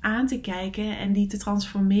pad aan te kijken en die te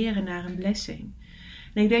transformeren naar een blessing.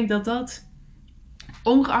 En ik denk dat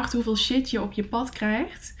ongeacht hoeveel shit je op je pad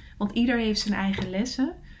krijgt, want ieder heeft zijn eigen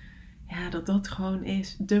lessen, dat gewoon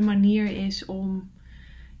de manier is om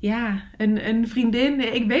een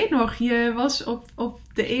vriendin. Ik weet nog, je was op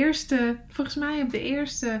de eerste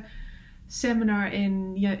seminar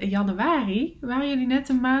in januari. Waren jullie net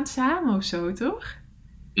een maand samen of zo, toch?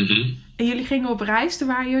 Mm-hmm. En jullie gingen op reis, toen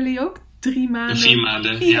waren jullie ook 3 maanden. 4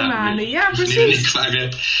 maanden. 4 maanden, ja, precies. En ik waren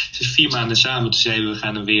dus 4 maanden samen. Toen zeiden we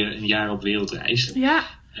gaan weer een jaar op wereldreis. Ja.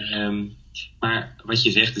 Maar wat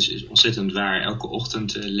je zegt is ontzettend waar. Elke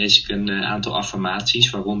ochtend lees ik een aantal affirmaties,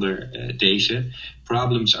 waaronder deze.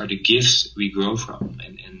 Problems are the gifts we grow from.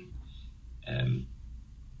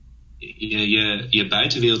 Je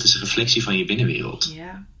buitenwereld is een reflectie van je binnenwereld.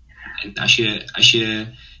 Ja. En als je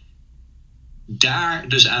daar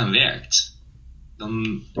dus aan werkt,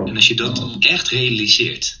 en als je dat echt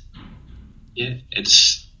realiseert, het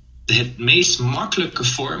is het meest makkelijke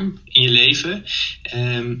vorm in je leven,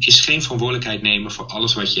 is geen verantwoordelijkheid nemen voor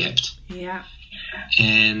alles wat je hebt. Ja.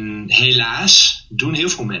 En helaas doen heel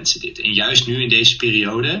veel mensen dit. En juist nu in deze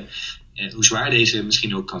periode, hoe zwaar deze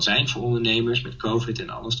misschien ook kan zijn voor ondernemers met COVID en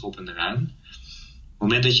alles erop en eraan. Op het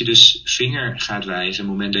moment dat je dus vinger gaat wijzen, op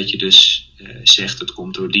het moment dat je dus zegt het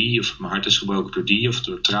komt door die, of mijn hart is gebroken door die, of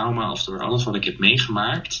door trauma, of door alles wat ik heb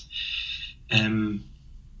meegemaakt,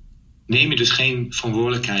 neem je dus geen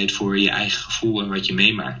verantwoordelijkheid voor je eigen gevoel en wat je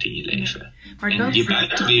meemaakt in je leven. Maar en je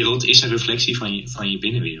buitenwereld is een reflectie van je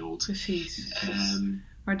binnenwereld. Precies.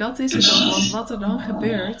 Maar dat is het dan, want wat er dan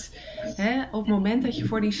gebeurt, op het moment dat je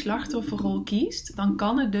voor die slachtofferrol kiest, dan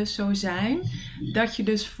kan het dus zo zijn dat je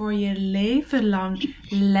dus voor je leven lang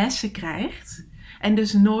lessen krijgt en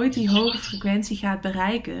dus nooit die hoge frequentie gaat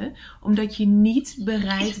bereiken, omdat je niet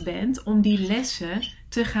bereid bent om die lessen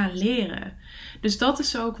te gaan leren. Dus dat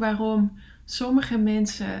is ook waarom sommige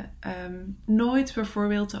mensen nooit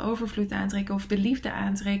bijvoorbeeld de overvloed aantrekken of de liefde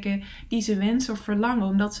aantrekken die ze wensen of verlangen.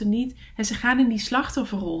 Omdat ze niet, en ze gaan in die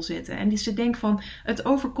slachtofferrol zitten. En ze denken van, het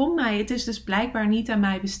overkomt mij, het is dus blijkbaar niet aan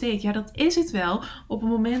mij besteed. Ja, dat is het wel op het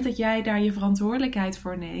moment dat jij daar je verantwoordelijkheid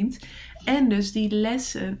voor neemt. En dus die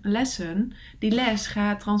les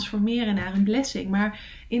gaat transformeren naar een blessing. Maar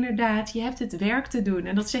inderdaad, je hebt het werk te doen.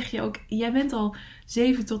 En dat zeg je ook, jij bent al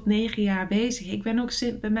 7 tot 9 jaar bezig. Ik ben ook,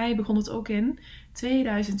 bij mij begon het ook in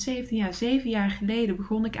 2017, ja, 7 jaar geleden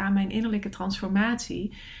begon ik aan mijn innerlijke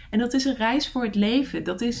transformatie. En dat is een reis voor het leven.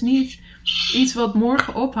 Dat is niet iets wat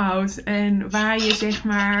morgen ophoudt en waar je zeg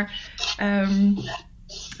maar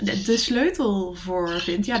de sleutel voor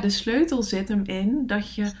vindt. Ja, de sleutel zit hem in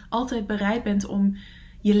dat je altijd bereid bent om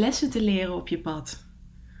je lessen te leren op je pad.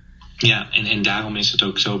 Ja, en daarom is het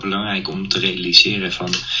ook zo belangrijk om te realiseren van,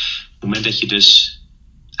 op het moment dat je dus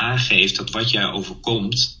aangeeft dat wat jij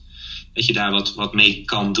overkomt, dat je daar wat mee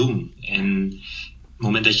kan doen. En op het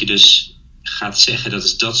moment dat je dus gaat zeggen dat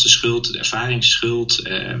is zijn schuld, de ervaringsschuld,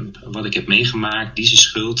 wat ik heb meegemaakt, die zijn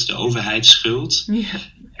schuld, de overheidsschuld. Ja.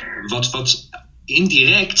 Wat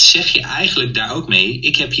indirect zeg je eigenlijk daar ook mee,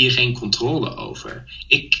 ik heb hier geen controle over.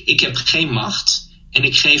 Ik heb geen macht en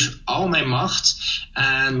ik geef al mijn macht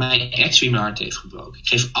aan mijn ex wie mijn hart heeft gebroken. Ik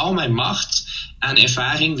geef al mijn macht aan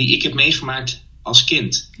ervaring die ik heb meegemaakt als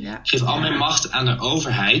kind. Ja. Ik geef al mijn macht aan de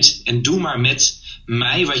overheid en doe maar met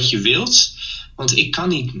mij wat je wilt, want ik kan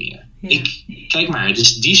niet meer. Ja. Kijk maar, het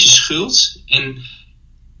is die schuld en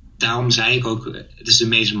daarom zei ik ook, het is de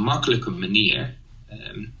meest makkelijke manier.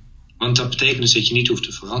 Want dat betekent dus dat je niet hoeft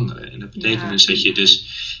te veranderen. En dat betekent dus dat je dus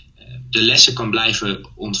de lessen kan blijven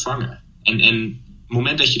ontvangen. En het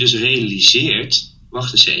moment dat je dus realiseert,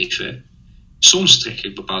 wacht eens even, soms trek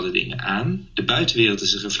ik bepaalde dingen aan. De buitenwereld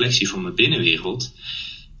is een reflectie van mijn binnenwereld.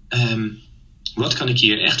 Wat kan ik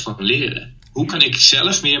hier echt van leren? Hoe kan ik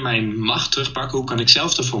zelf meer mijn macht terugpakken? Hoe kan ik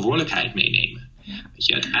zelf de verantwoordelijkheid meenemen? Weet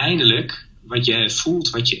je, uiteindelijk, wat je voelt,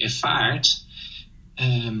 wat je ervaart,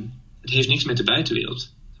 het heeft niks met de buitenwereld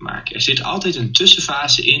te maken. Er zit altijd een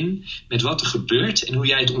tussenfase in met wat er gebeurt en hoe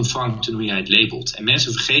jij het ontvangt en hoe jij het labelt. En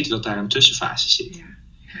mensen vergeten dat daar een tussenfase zit.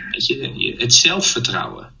 Weet je, het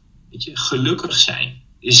zelfvertrouwen. Weet je, gelukkig zijn.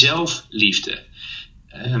 Zelfliefde.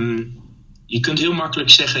 Je kunt heel makkelijk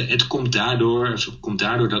zeggen, het komt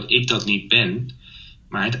daardoor dat ik dat niet ben.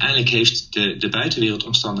 Maar uiteindelijk heeft de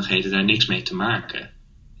buitenwereldomstandigheden daar niks mee te maken.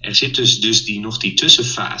 Er zit dus die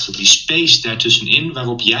tussenfase, die space daartussenin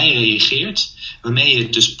waarop jij reageert, waarmee je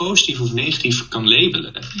het dus positief of negatief kan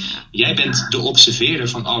labelen. Ja. Jij bent de observeerder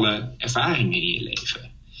van alle ervaringen in je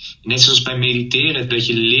leven. Net zoals bij mediteren, dat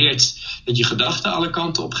je leert dat je gedachten alle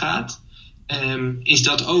kanten op gaat, is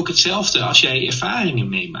dat ook hetzelfde als jij ervaringen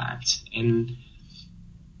meemaakt. En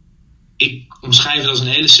ik omschrijf het als een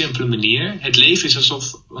hele simpele manier. Het leven is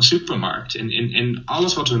alsof een supermarkt. En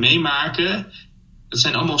alles wat we meemaken, dat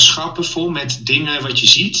zijn allemaal schappen vol met dingen wat je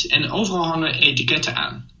ziet. En overal hangen etiketten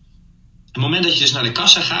aan. Op het moment dat je dus naar de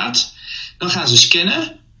kassa gaat, dan gaan ze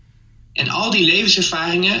scannen. En al die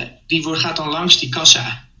levenservaringen, gaat dan langs die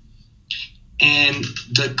kassa. En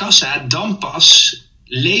de kassa, dan pas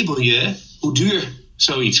label je hoe duur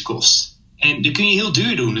zoiets kost. En dat kun je heel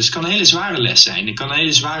duur doen. Dus het kan een hele zware les zijn. Het kan een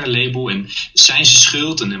hele zware label. En zijn ze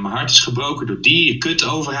schuld. En mijn hart is gebroken door die kutte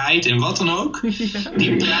overheid. En wat dan ook. Ja.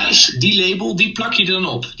 Die prijs, die label, die plak je er dan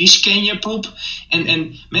op. Die scan je op.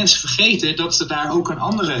 En mensen vergeten dat er daar ook een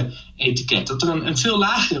andere etiket. Dat er een veel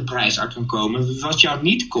lagere prijs uit kan komen. Wat jou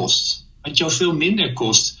niet kost. Wat jou veel minder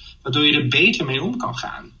kost. Waardoor je er beter mee om kan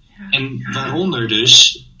gaan. Ja. En waaronder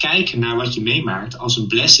dus kijken naar wat je meemaakt als een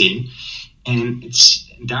blessing. En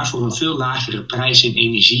daarvoor een veel lagere prijs in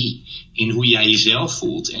energie. In hoe jij jezelf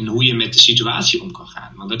voelt. En hoe je met de situatie om kan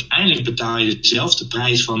gaan. Want uiteindelijk betaal je dezelfde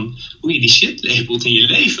prijs van hoe je die shit labelt in je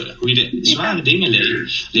leven. Hoe je de zware dingen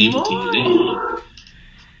labelt in je leven.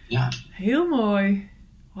 Ja. Heel mooi.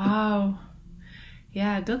 Wauw.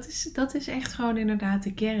 Ja, dat is echt gewoon inderdaad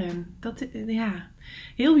de kern.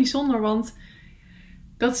 Heel bijzonder, want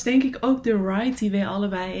dat is denk ik ook de ride die wij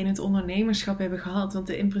allebei in het ondernemerschap hebben gehad. Want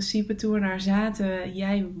in principe toen we daar zaten,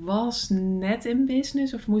 jij was net in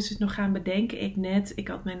business of moest het nog gaan bedenken. Ik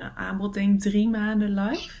had mijn aanbod denk 3 maanden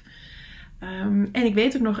live. En ik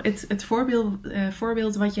weet ook nog, het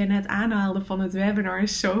voorbeeld wat jij net aanhaalde van het webinar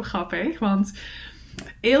is zo grappig. Want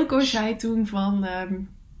Eelco zei toen van...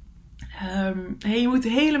 je moet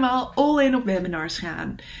helemaal all in op webinars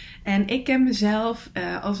gaan. En ik ken mezelf,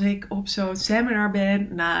 als ik op zo'n seminar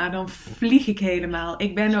ben, nou, dan vlieg ik helemaal.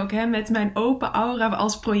 Ik ben ook met mijn open aura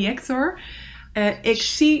als projector. Ik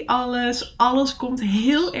zie alles komt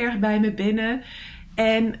heel erg bij me binnen.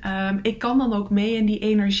 En ik kan dan ook mee in die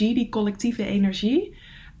energie, die collectieve energie.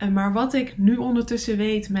 Maar wat ik nu ondertussen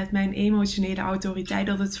weet met mijn emotionele autoriteit,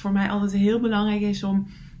 dat het voor mij altijd heel belangrijk is om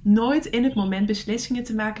nooit in het moment beslissingen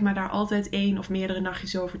te maken, maar daar altijd 1 of meerdere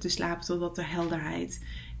nachtjes over te slapen totdat er helderheid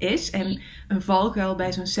is. En een valkuil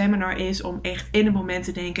bij zo'n seminar is om echt in het moment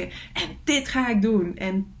te denken, en dit ga ik doen.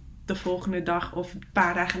 En de volgende dag of een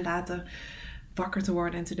paar dagen later wakker te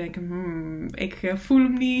worden en te denken, ik voel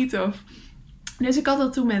hem niet. Dus ik had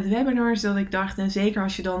dat toen met webinars, dat ik dacht, en zeker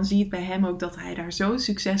als je dan ziet bij hem ook dat hij daar zo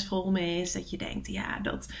succesvol mee is, dat je denkt, ja,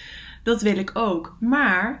 dat wil ik ook.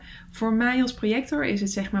 Maar voor mij als projector is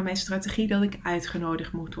het zeg maar mijn strategie dat ik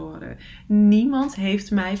uitgenodigd moet worden. Niemand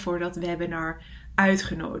heeft mij voor dat webinar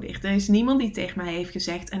uitgenodigd. Er is niemand die tegen mij heeft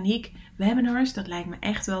gezegd, Aniek, webinars, dat lijkt me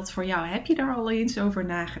echt wel voor jou. Heb je daar al eens over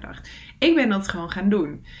nagedacht? Ik ben dat gewoon gaan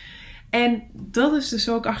doen. En dat is dus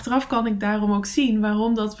ook, achteraf kan ik daarom ook zien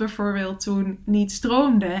waarom dat bijvoorbeeld toen niet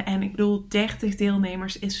stroomde. En ik bedoel, 30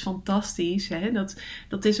 deelnemers is fantastisch. Hè?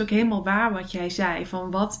 Dat is ook helemaal waar wat jij zei.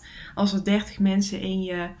 Van wat als er 30 mensen in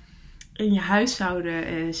je huis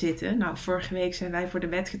zouden zitten. Nou, vorige week zijn wij voor de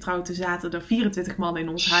wet getrouwd. Toen zaten er 24 man in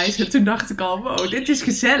ons huis. En toen dacht ik al, wow, dit is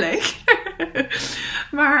gezellig.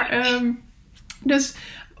 Maar, dus...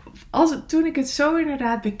 toen ik het zo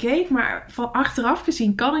inderdaad bekeek, maar van achteraf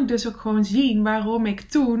gezien kan ik dus ook gewoon zien waarom ik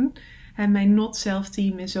toen, en mijn not-self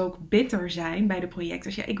team is ook bitter zijn bij de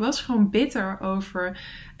projectors. Ja, ik was gewoon bitter over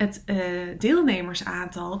het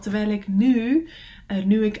deelnemersaantal, terwijl ik nu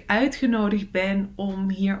ik uitgenodigd ben om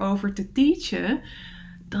hierover te teachen,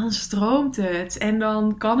 dan stroomt het. En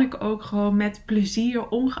dan kan ik ook gewoon met plezier,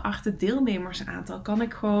 ongeacht het deelnemersaantal, kan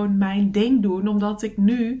ik gewoon mijn ding doen. Omdat ik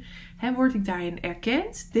nu, word ik daarin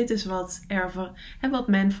erkend. Dit is wat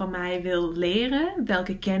men van mij wil leren.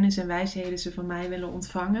 Welke kennis en wijsheden ze van mij willen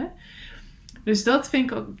ontvangen. Dus dat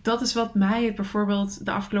vind ik ook, dat is wat mij bijvoorbeeld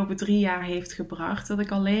de afgelopen 3 jaar heeft gebracht. Dat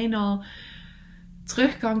ik alleen al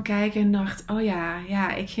terug kan kijken en dacht, oh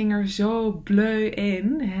ja, ik ging er zo bleu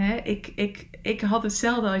in. Hè? Ik had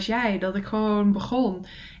hetzelfde als jij, dat ik gewoon begon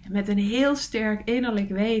met een heel sterk innerlijk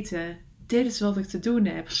weten, dit is wat ik te doen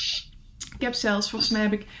heb. Ik heb zelfs, volgens mij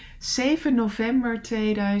heb ik 7 november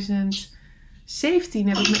 2017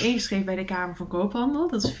 heb ik me ingeschreven bij de Kamer van Koophandel.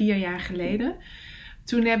 Dat is 4 jaar geleden.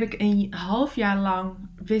 Toen heb ik een half jaar lang,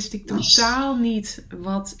 wist ik totaal niet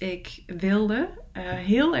wat ik wilde.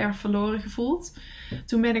 Heel erg verloren gevoeld.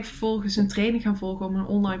 Toen ben ik vervolgens een training gaan volgen om een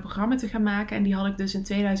online programma te gaan maken. En die had ik dus in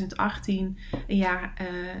 2018, een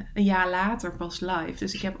jaar later pas live.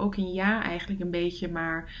 Dus ik heb ook een jaar eigenlijk een beetje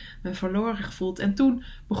maar me verloren gevoeld. En toen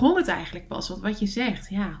begon het eigenlijk pas. Want wat je zegt,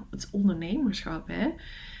 ja, het ondernemerschap, hè.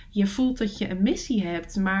 Je voelt dat je een missie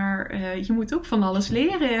hebt, maar je moet ook van alles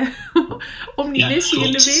leren om die missie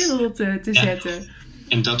klopt. In de wereld te zetten.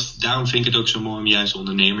 En daarom vind ik het ook zo mooi om juist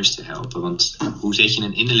ondernemers te helpen. Want hoe zet je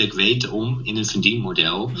een innerlijk weten om in een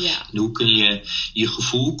verdienmodel? Ja. En hoe kun je je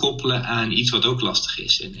gevoel koppelen aan iets wat ook lastig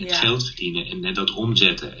is? En het geld verdienen en dat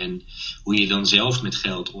omzetten. En hoe je dan zelf met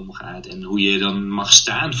geld omgaat. En hoe je dan mag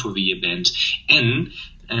staan voor wie je bent. En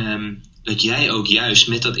dat jij ook juist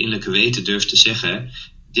met dat innerlijke weten durft te zeggen,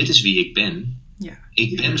 dit is wie ik ben. Ja.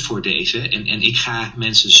 Ik ben voor deze en ik ga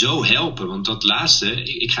mensen zo helpen. Want dat laatste,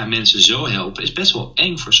 ik ga mensen zo helpen, is best wel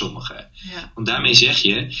eng voor sommigen. Ja. Want daarmee zeg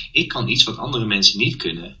je, ik kan iets wat andere mensen niet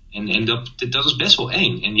kunnen. En dat is best wel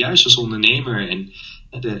eng. En juist als ondernemer en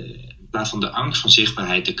in plaats van de angst van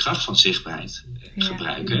zichtbaarheid, de kracht van zichtbaarheid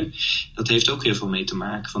gebruiken. Dat heeft ook heel veel mee te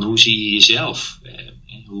maken van hoe zie je jezelf?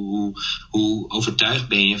 Hoe overtuigd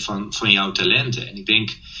ben je van jouw talenten? En ik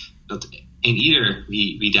denk dat en ieder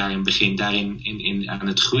wie daarin begint, daarin aan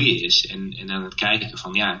het groeien is. En aan het kijken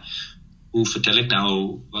van hoe vertel ik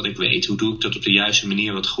nou wat ik weet? Hoe doe ik dat op de juiste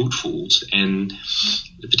manier wat goed voelt? En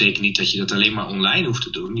dat betekent niet dat je dat alleen maar online hoeft te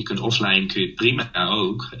doen. Je kunt offline, kun je het prima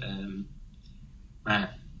ook.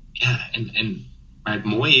 Maar het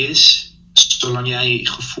mooie is, zolang jij het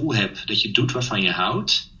gevoel hebt dat je doet waarvan je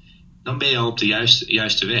houdt, dan ben je al op de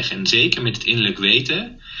juiste weg. En zeker met het innerlijk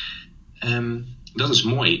weten, dat is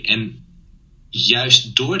mooi. En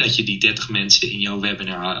juist doordat je die 30 mensen in jouw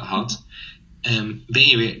webinar had, ben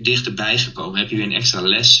je weer dichterbij gekomen. Heb je weer een extra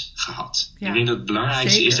les gehad. Ja, ik denk dat het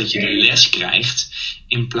belangrijkste is dat je de les krijgt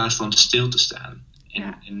in plaats van stil te staan.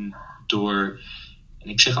 En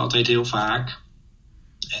ik zeg altijd heel vaak,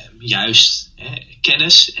 juist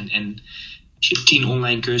kennis en als je 10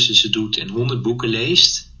 online cursussen doet en 100 boeken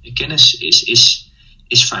leest, kennis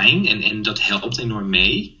is fijn en dat helpt enorm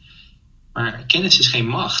mee. Maar kennis is geen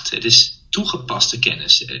macht. Het is toegepaste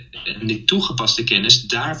kennis. En die toegepaste kennis,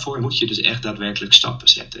 daarvoor moet je dus echt daadwerkelijk stappen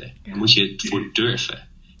zetten. Daar moet je het voor durven.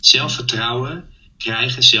 Zelfvertrouwen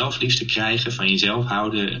krijgen, zelfliefde krijgen, van jezelf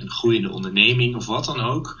houden, een groeiende onderneming of wat dan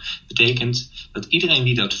ook, betekent dat iedereen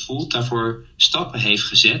die dat voelt, daarvoor stappen heeft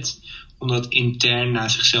gezet om dat intern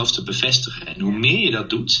naar zichzelf te bevestigen. En hoe meer je dat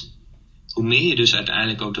doet, hoe meer je dus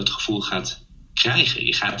uiteindelijk ook dat gevoel gaat krijgen.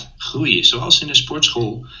 Je gaat groeien, zoals in een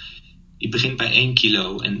sportschool. Je begint bij 1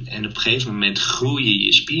 kilo en op een gegeven moment groeien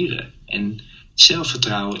je spieren. En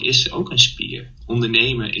zelfvertrouwen is ook een spier.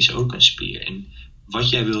 Ondernemen is ook een spier. En wat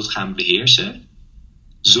jij wilt gaan beheersen,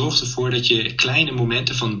 zorg ervoor dat je kleine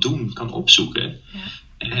momenten van doen kan opzoeken.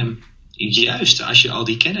 Juist als je al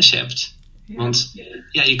die kennis hebt. Ja. Want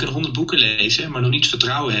je kunt 100 boeken lezen, maar nog niet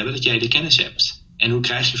vertrouwen hebben dat jij de kennis hebt. En hoe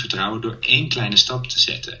krijg je vertrouwen? Door 1 kleine stap te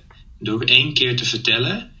zetten. Door 1 keer te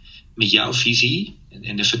vertellen met jouw visie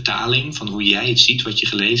en de vertaling van hoe jij het ziet wat je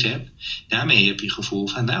gelezen hebt. Daarmee heb je het gevoel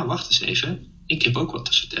van, nou wacht eens even, ik heb ook wat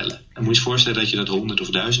te vertellen. Dan moet je je voorstellen dat je dat 100 of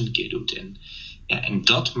 1000 keer doet. En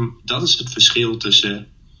dat is het verschil tussen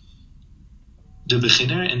de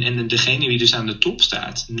beginner en degene die dus aan de top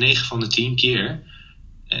staat. 9 van de 10 keer,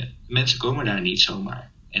 mensen komen daar niet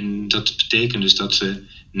zomaar. En dat betekent dus dat ze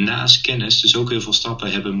naast kennis dus ook heel veel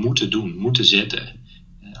stappen hebben moeten doen, moeten zetten.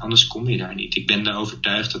 Anders kom je daar niet. Ik ben daar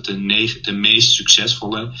overtuigd dat de meest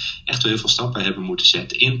succesvolle echt wel heel veel stappen hebben moeten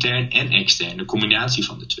zetten. Intern en extern. De combinatie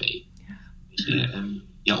van de twee.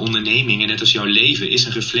 Jouw onderneming en net als jouw leven is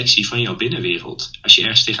een reflectie van jouw binnenwereld. Als je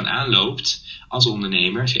ergens tegenaan loopt als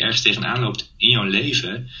ondernemer, als je ergens tegenaan loopt in jouw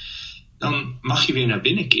leven, dan mag je weer naar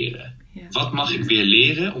binnen keren. Ja. Wat mag ik weer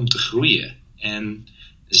leren om te groeien? En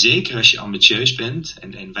zeker als je ambitieus bent,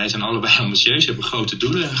 en wij zijn allebei ambitieus, hebben grote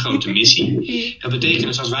doelen, een grote missie. Dat betekent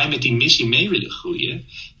dus als wij met die missie mee willen groeien,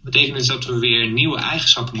 betekent dus dat we weer nieuwe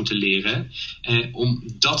eigenschappen moeten leren om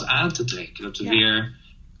dat aan te trekken. Dat we weer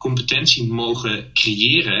competentie mogen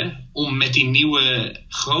creëren om met die nieuwe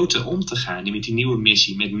grootte om te gaan. Met die nieuwe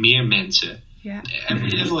missie, met meer mensen. Ja.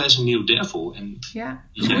 Every level has a new devil. En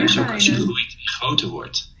juist ook als je groeit en groter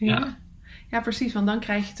wordt. Ja, precies. Want dan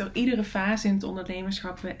krijg je toch iedere fase in het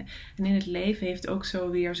ondernemerschap en in het leven heeft ook zo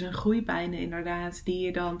weer zijn groeipijnen inderdaad.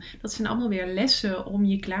 Dat zijn allemaal weer lessen om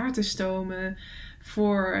je klaar te stomen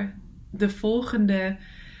voor de volgende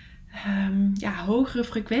hogere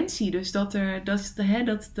frequentie. Dus dat de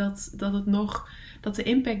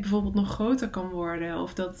impact bijvoorbeeld nog groter kan worden.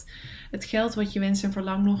 Of dat het geld wat je wenst en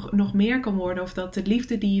verlangt nog meer kan worden. Of dat de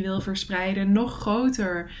liefde die je wil verspreiden nog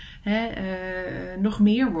groter, nog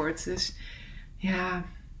meer wordt. Dus ja,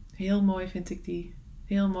 heel mooi vind ik die.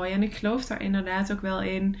 Heel mooi. En ik geloof daar inderdaad ook wel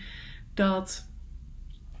in dat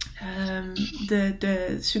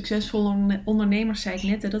de succesvolle ondernemers, zei ik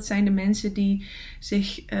net, dat zijn de mensen die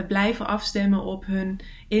zich blijven afstemmen op hun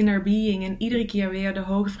inner being en iedere keer weer de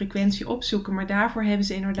hoge frequentie opzoeken. Maar daarvoor hebben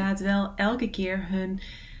ze inderdaad wel elke keer hun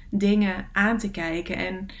dingen aan te kijken.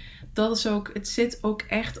 En dat is ook, het zit ook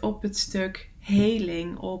echt op het stuk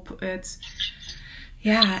heling, op het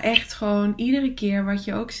echt gewoon iedere keer wat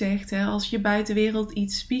je ook zegt, als je buitenwereld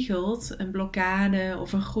iets spiegelt, een blokkade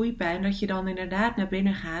of een groeipijn, dat je dan inderdaad naar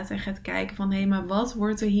binnen gaat en gaat kijken van maar wat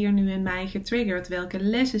wordt er hier nu in mij getriggerd? Welke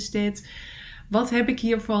les is dit? Wat heb ik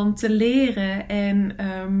hiervan te leren? En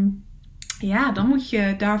dan moet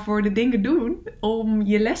je daarvoor de dingen doen om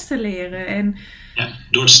je les te leren. En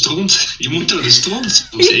door de stront. Je moet door de stront.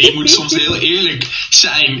 Je moet soms heel eerlijk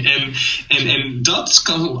zijn. En dat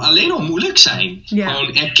kan alleen al moeilijk zijn. Ja.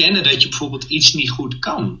 Gewoon erkennen dat je bijvoorbeeld iets niet goed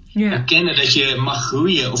kan. Ja. Erkennen dat je mag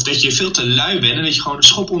groeien. Of dat je veel te lui bent. En dat je gewoon een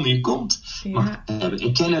schop onder je kont mag hebben.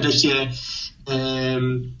 Erkennen dat je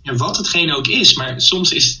wat hetgeen ook is. Maar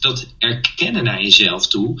soms is dat erkennen naar jezelf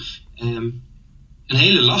toe een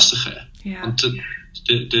hele lastige. Ja. Want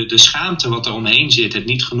de schaamte wat er omheen zit, het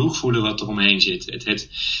niet genoeg voelen wat er omheen zit, het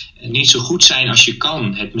niet zo goed zijn als je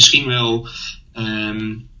kan, het misschien wel,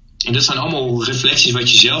 en dat zijn allemaal reflecties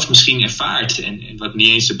wat je zelf misschien ervaart en wat niet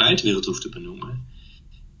eens de buitenwereld hoeft te benoemen.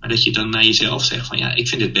 Maar dat je dan naar jezelf zegt van ik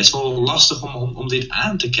vind het best wel lastig om dit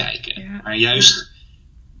aan te kijken. Ja. Maar juist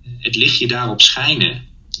het lichtje daarop schijnen.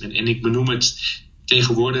 En ik benoem het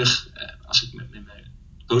tegenwoordig, als ik met mijn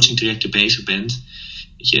coaching trajecten bezig ben.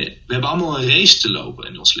 We hebben allemaal een race te lopen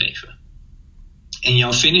in ons leven. En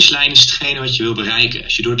jouw finishlijn is hetgene wat je wil bereiken.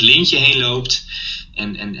 Als je door het lintje heen loopt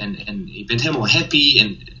en je bent helemaal happy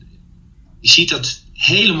en je ziet dat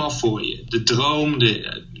helemaal voor je. De droom,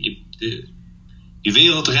 je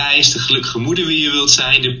wereldreis, de gelukkige moeder wie je wilt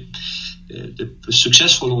zijn, de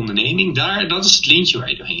succesvolle onderneming, dat is het lintje waar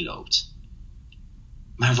je doorheen loopt.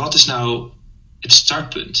 Maar wat is nou het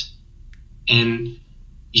startpunt? En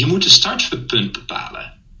je moet het startpunt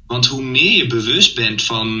bepalen. Want hoe meer je bewust bent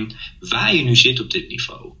van waar je nu zit op dit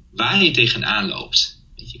niveau, waar je tegenaan loopt.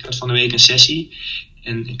 Weet je, ik had van de week een sessie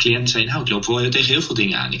en een cliënt zei, nou, ik loop wel tegen heel veel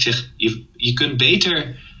dingen aan. Ik zeg, je kunt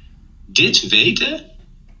beter dit weten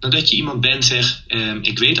dan dat je iemand bent zegt,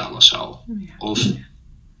 ik weet alles al. Of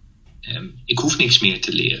ik hoef niks meer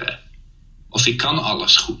te leren. Of ik kan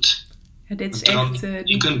alles goed. Ja, dit is echt,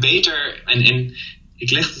 je kunt beter, en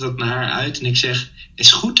ik legde dat naar haar uit en ik zeg, het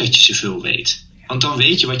is goed dat je zoveel weet. Want dan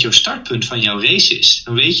weet je wat jouw startpunt van jouw race is.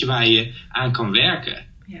 Dan weet je waar je aan kan werken.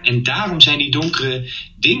 Ja. En daarom zijn die donkere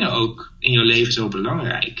dingen ook in jouw leven zo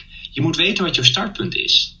belangrijk. Je moet weten wat jouw startpunt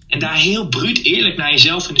is. En daar heel bruut eerlijk naar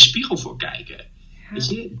jezelf in de spiegel voor kijken. Ja. Weet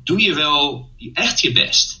je, doe je wel echt je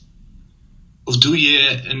best? Of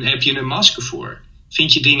heb je een masker voor?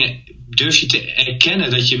 Durf je te erkennen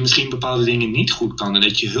dat je misschien bepaalde dingen niet goed kan en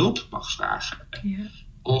dat je hulp mag vragen? Ja.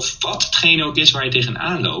 Of wat hetgeen ook is waar je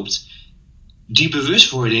tegenaan loopt. Die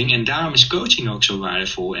bewustwording, en daarom is coaching ook zo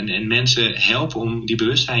waardevol. En mensen helpen om die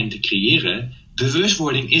bewustzijn te creëren.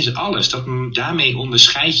 Bewustwording is alles. Daarmee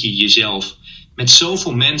onderscheid je jezelf met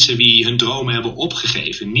zoveel mensen die hun dromen hebben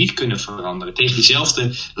opgegeven, niet kunnen veranderen. Tegen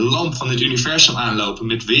diezelfde lamp van het universum aanlopen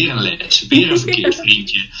met weer een les, weer een verkeerd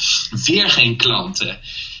vriendje, weer geen klanten.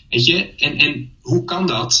 Weet je? En hoe kan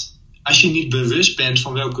dat? Als je niet bewust bent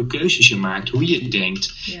van welke keuzes je maakt, hoe je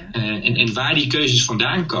denkt, ja. En waar die keuzes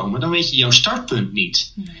vandaan komen, dan weet je jouw startpunt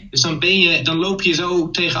niet. Nee. Dus dan loop je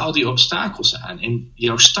zo tegen al die obstakels aan. En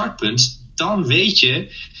jouw startpunt, dan weet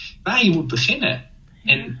je waar je moet beginnen.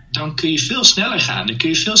 Ja. En dan kun je veel sneller gaan. Dan kun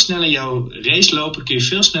je veel sneller jouw race lopen, kun je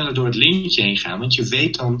veel sneller door het lintje heen gaan. Want je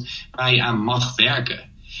weet dan waar je aan mag werken.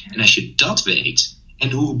 Ja. En als je dat weet,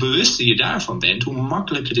 en hoe bewuster je daarvan bent, hoe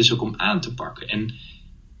makkelijker het is ook om aan te pakken. En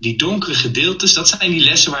die donkere gedeeltes, dat zijn die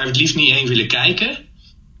lessen waar we het liefst niet heen willen kijken.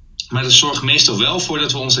 Maar dat zorgt meestal wel voor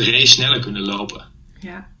dat we onze race sneller kunnen lopen.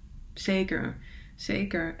 Ja, zeker.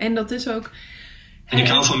 Zeker. En dat is ook... En ik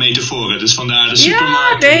hou van metaforen, dus vandaar de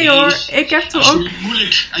supermarkt. Ja, nee hoor, ik heb toch ook...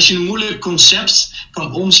 Als je een moeilijk concept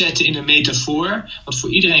kan omzetten in een metafoor, wat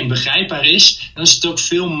voor iedereen begrijpbaar is, dan is het ook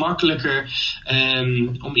veel makkelijker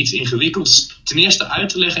om iets ingewikkelds ten eerste uit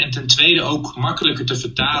te leggen en ten tweede ook makkelijker te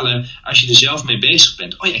vertalen als je er zelf mee bezig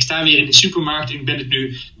bent. Oh ja, ik sta weer in de supermarkt en ik ben het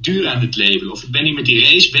nu duur aan het labelen. Of ik ben niet met die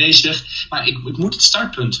race bezig, maar ik moet het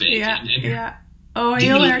startpunt weten. Ja, ja. Oh,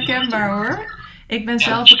 heel herkenbaar hoor. Ik ben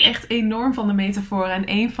zelf ook echt enorm van de metaforen. En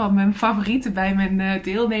een van mijn favorieten bij mijn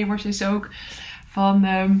deelnemers is ook van...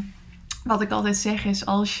 wat ik altijd zeg is,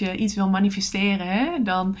 als je iets wil manifesteren, hè,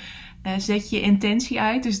 dan zet je intentie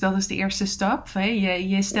uit. Dus dat is de eerste stap. Hè.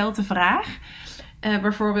 Je stelt de vraag.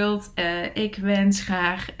 Bijvoorbeeld, ik wens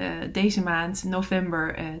graag deze maand,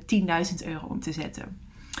 november, €10.000 om te zetten.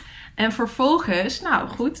 En vervolgens, nou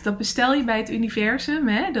goed, dat bestel je bij het universum.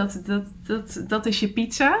 Hè. Dat is je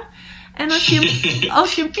pizza. En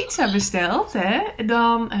als je een pizza bestelt, hè,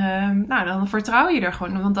 dan vertrouw je er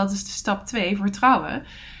gewoon. Want dat is de stap 2, vertrouwen.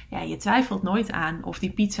 Ja, je twijfelt nooit aan of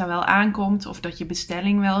die pizza wel aankomt. Of dat je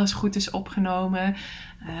bestelling wel eens goed is opgenomen.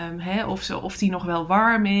 Of die nog wel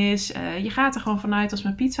warm is. Je gaat er gewoon vanuit, als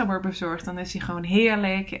mijn pizza wordt bezorgd, dan is hij gewoon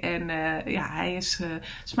heerlijk. En hij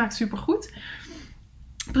smaakt supergoed.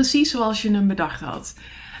 Precies zoals je hem bedacht had.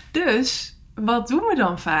 Dus... wat doen we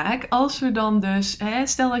dan vaak als we dan dus...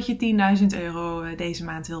 stel dat je €10.000 deze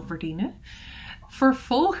maand wil verdienen.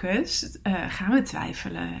 Vervolgens gaan we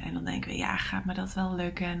twijfelen. En dan denken we, ja, gaat me dat wel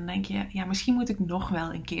lukken? En dan denk je, ja, misschien moet ik nog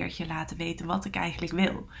wel een keertje laten weten wat ik eigenlijk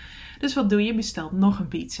wil. Dus wat doe je? Bestelt nog een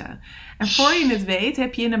pizza. En voor je het weet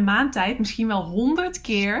heb je in een maand tijd misschien wel 100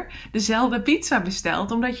 keer dezelfde pizza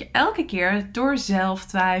besteld. Omdat je elke keer door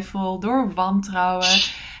zelftwijfel, door wantrouwen...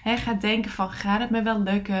 gaat denken van, gaat het me wel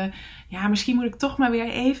lukken? Ja, misschien moet ik toch maar weer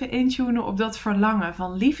even intunen op dat verlangen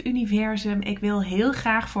van lief universum. Ik wil heel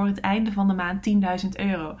graag voor het einde van de maand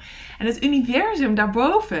 €10.000. En het universum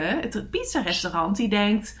daarboven, het pizzarestaurant, die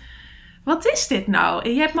denkt... wat is dit nou?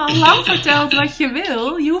 Je hebt me al lang verteld wat je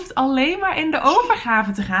wil. Je hoeft alleen maar in de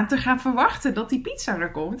overgave te gaan verwachten dat die pizza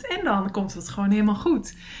er komt. En dan komt het gewoon helemaal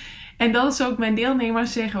goed. En dat is ook, mijn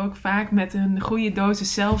deelnemers zeggen ook vaak met een goede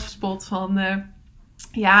dosis zelfspot van...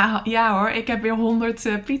 Ja hoor, ik heb weer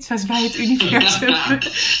 100 pizza's bij het universum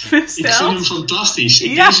besteld. Ik vind hem fantastisch.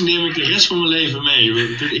 Deze neem ik de rest van mijn leven mee.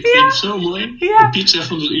 Ik vind het zo mooi. De pizza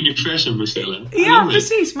van het universum bestellen. Ja,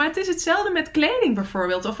 precies. Maar het is hetzelfde met kleding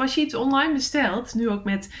bijvoorbeeld. Of als je iets online bestelt, nu ook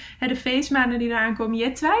met de feestmaanden die eraan komen.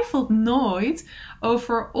 Je twijfelt nooit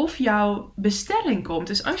over of jouw bestelling komt.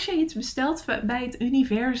 Dus als je iets bestelt bij het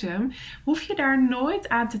universum, hoef je daar nooit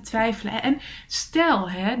aan te twijfelen. En stel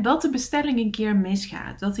dat de bestelling een keer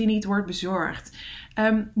misgaat, dat die niet wordt bezorgd,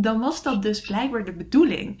 dan was dat dus blijkbaar de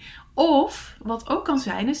bedoeling. Of, wat ook kan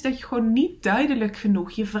zijn, is dat je gewoon niet duidelijk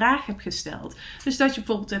genoeg je vraag hebt gesteld. Dus dat je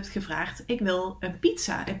bijvoorbeeld hebt gevraagd, ik wil een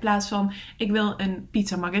pizza. In plaats van, ik wil een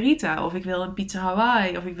pizza margarita. Of ik wil een pizza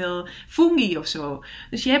Hawaii. Of ik wil fungi of zo.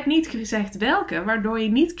 Dus je hebt niet gezegd welke, waardoor je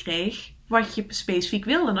niet kreeg wat je specifiek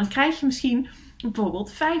wilde. Dan krijg je misschien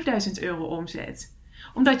bijvoorbeeld €5.000 omzet.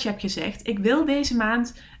 Omdat je hebt gezegd, ik wil deze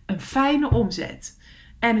maand een fijne omzet.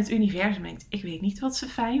 En het universum denkt, ik weet niet wat ze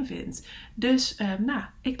fijn vindt. Dus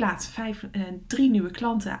ik laat 3 nieuwe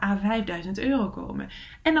klanten aan €5.000 komen.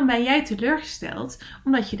 En dan ben jij teleurgesteld,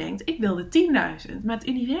 omdat je denkt, ik wilde 10.000. Maar het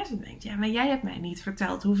universum denkt, ja, maar jij hebt mij niet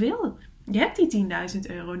verteld hoeveel. Je hebt die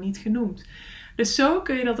 €10.000 niet genoemd. Dus zo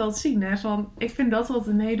kun je dat altijd zien. Van, ik vind dat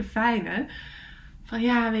altijd een hele fijne. Van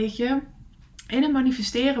ja, weet je, in het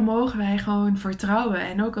manifesteren mogen wij gewoon vertrouwen.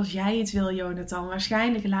 En ook als jij iets wil, Jonathan,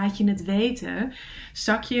 waarschijnlijk laat je het weten.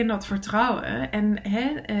 Zak je in dat vertrouwen. En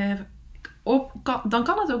dan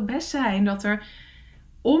kan het ook best zijn dat er,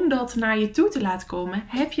 om dat naar je toe te laten komen,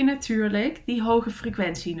 heb je natuurlijk die hoge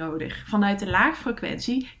frequentie nodig. Vanuit de lage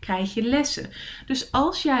frequentie krijg je lessen. Dus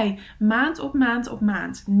als jij maand op maand op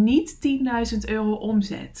maand niet €10.000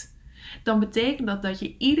 omzet, dan betekent dat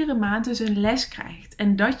je iedere maand dus een les krijgt.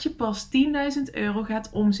 En dat je pas €10.000 gaat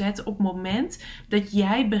omzetten op het moment dat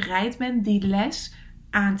jij bereid bent die les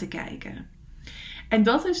aan te kijken. En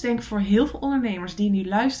dat is denk ik voor heel veel ondernemers die nu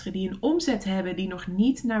luisteren, die een omzet hebben die nog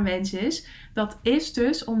niet naar wens is. Dat is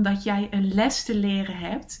dus omdat jij een les te leren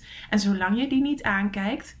hebt. En zolang je die niet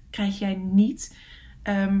aankijkt, krijg jij niet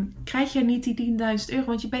die €10.000.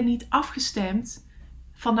 Want je bent niet afgestemd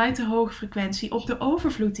vanuit de hoge frequentie op de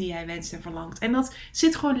overvloed die jij wenst en verlangt. En dat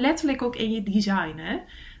zit gewoon letterlijk ook in je design. Hè?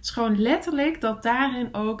 Het is gewoon letterlijk dat daarin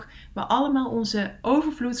ook we allemaal onze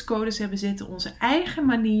overvloedscodes hebben zitten. Onze eigen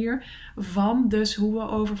manier van dus hoe we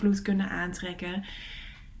overvloed kunnen aantrekken.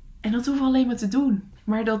 En dat hoeven we alleen maar te doen.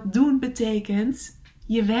 Maar dat doen betekent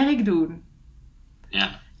je werk doen.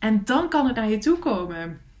 Ja. En dan kan het naar je toe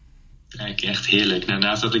komen. Kijk, echt heerlijk. Nou,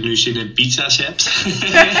 naast dat ik nu zin in pizza's heb,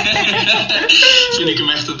 vind ik hem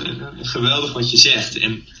echt geweldig wat je zegt.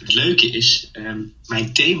 En het leuke is,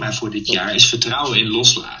 mijn thema voor dit jaar is vertrouwen in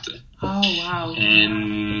loslaten. Oh, wauw.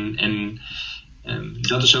 En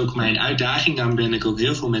dat is ook mijn uitdaging. Daarom ben ik ook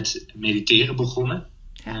heel veel met mediteren begonnen.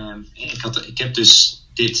 Ja. Ik heb dus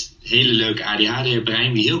dit hele leuke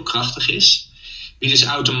ADHD-brein die heel krachtig is. Die dus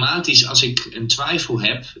automatisch, als ik een twijfel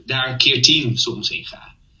heb, daar keer 10 soms in ga.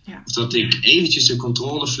 Ja. Of dat ik eventjes de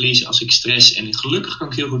controle verlies als ik stress. En gelukkig kan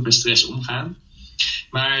ik heel goed met stress omgaan.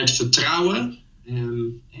 Maar het vertrouwen,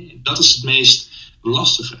 dat is het meest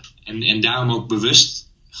lastige. En daarom ook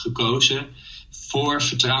bewust gekozen voor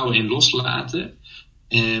vertrouwen in loslaten.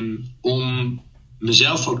 Om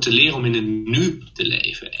mezelf ook te leren om in het nu te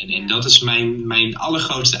leven. En dat is mijn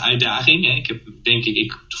allergrootste uitdaging.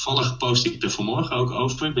 Toevallig post ik er vanmorgen ook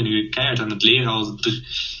over. Ik ben nu keihard aan het leren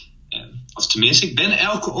of tenminste, ik ben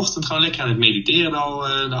elke ochtend gewoon lekker aan het mediteren al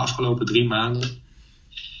de afgelopen 3 maanden.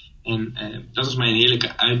 En dat is mijn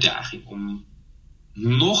heerlijke uitdaging. Om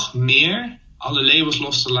nog meer alle labels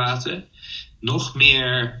los te laten. Nog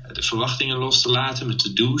meer de verwachtingen los te laten. Met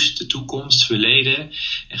to-do's, de toekomst, het verleden.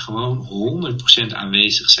 En gewoon 100%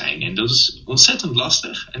 aanwezig zijn. En dat is ontzettend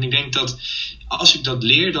lastig. En ik denk dat als ik dat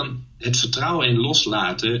leer, dan het vertrouwen in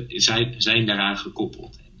loslaten zijn daaraan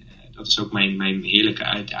gekoppeld. Dat is ook mijn heerlijke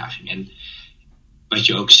uitdaging. En wat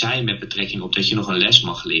je ook zei met betrekking op dat je nog een les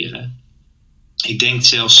mag leren. Ik denk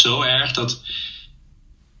zelfs zo erg dat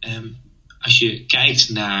als je kijkt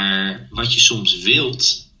naar wat je soms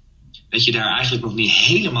wilt, dat je daar eigenlijk nog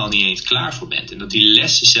helemaal niet eens klaar voor bent. En dat die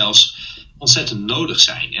lessen zelfs ontzettend nodig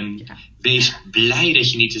zijn. En wees blij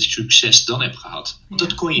dat je niet het succes dan hebt gehad. Want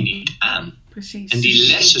dat kon je niet aan. Precies. En die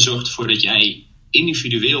lessen zorgt ervoor dat jij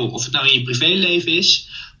individueel, of het nou in je privéleven is,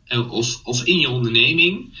 of in je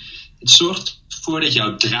onderneming, het zorgt ervoor dat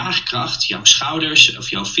jouw draagkracht, jouw schouders of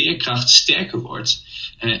jouw veerkracht sterker wordt.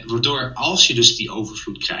 Waardoor als je dus die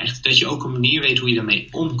overvloed krijgt, dat je ook een manier weet hoe je daarmee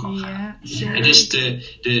om kan gaan. Ja, het is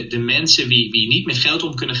de mensen die niet met geld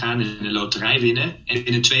om kunnen gaan en de loterij winnen en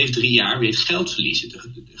in 2 of 3 jaar weer geld verliezen.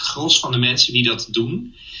 De gros van de mensen die dat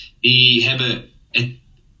doen, die hebben het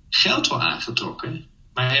geld wel aangetrokken,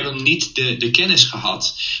 maar hebben niet de kennis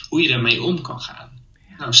gehad hoe je daarmee om kan gaan.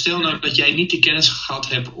 Nou, stel nou dat jij niet de kennis gehad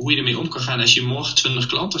hebt hoe je ermee om kan gaan als je morgen 20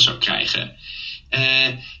 klanten zou krijgen.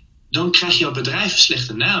 Dan krijg je jouw bedrijf een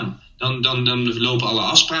slechte naam. Dan lopen alle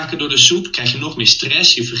afspraken door de soep, krijg je nog meer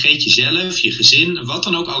stress, je vergeet jezelf, je gezin, wat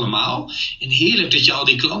dan ook allemaal. En heerlijk dat je al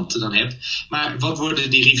die klanten dan hebt. Maar wat worden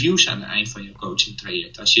die reviews aan het eind van je coaching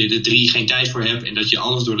traject? Als je er 3 geen tijd voor hebt en dat je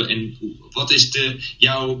alles en wat is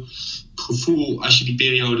jouw gevoel als je die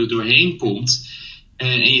periode doorheen komt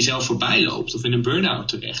en jezelf voorbij loopt of in een burn-out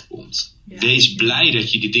terechtkomt? Ja. Wees blij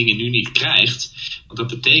dat je die dingen nu niet krijgt. Want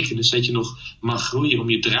dat betekent dus dat je nog mag groeien om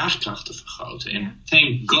je draagkracht te vergroten. En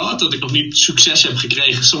thank God dat ik nog niet succes heb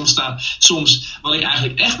gekregen. Soms wat ik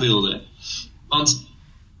eigenlijk echt wilde. Want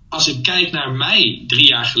als ik kijk naar mij 3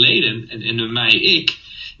 jaar geleden en naar mij ik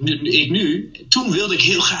nu. Toen wilde ik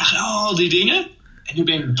heel graag al die dingen. En nu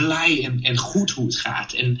ben ik blij en goed hoe het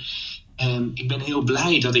gaat. En ik ben heel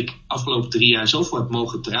blij dat ik afgelopen 3 jaar zoveel heb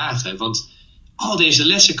mogen dragen. Want al deze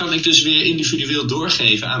lessen kan ik dus weer individueel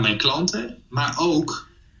doorgeven aan mijn klanten. Maar ook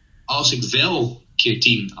als ik wel keer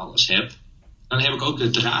 10 alles heb, dan heb ik ook de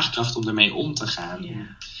draagkracht om ermee om te gaan.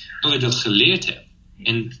 Ja. Dat ik dat geleerd heb.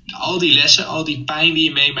 En al die lessen, al die pijn die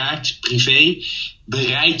je meemaakt, privé,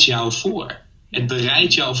 bereidt jou voor. Het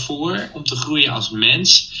bereidt jou voor om te groeien als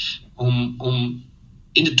mens. Om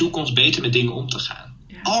in de toekomst beter met dingen om te gaan.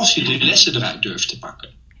 Ja. Als je de lessen eruit durft te pakken.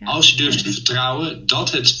 Ja. Als je durft te vertrouwen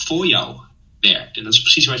dat het voor jou werkt. En dat is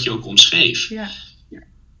precies wat je ook omschreef. Ja.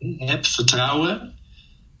 Heb vertrouwen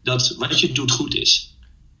dat wat je doet goed is.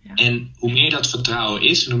 Ja. En hoe meer dat vertrouwen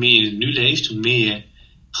is, en hoe meer je nu leeft, hoe meer je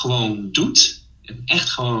gewoon doet. En echt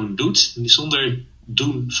gewoon doet. Zonder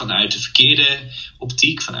doen vanuit de verkeerde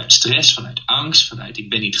optiek, vanuit stress, vanuit angst, vanuit ik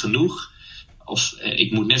ben niet genoeg. Of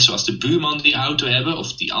ik moet net zoals de buurman die auto hebben,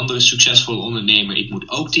 of die andere succesvolle ondernemer, ik moet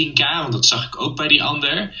ook 10.000, want dat zag ik ook bij die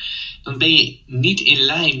ander. Dan ben je niet in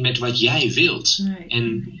lijn met wat jij wilt. Nee.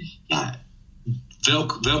 En ja,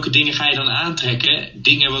 welke dingen ga je dan aantrekken?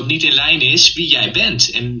 Dingen wat niet in lijn is wie jij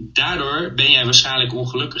bent. En daardoor ben jij waarschijnlijk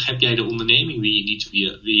ongelukkig. Heb jij de onderneming wie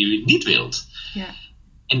je niet wilt. Ja.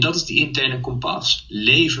 En dat is die interne kompas.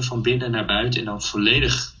 Leven van binnen naar buiten en dan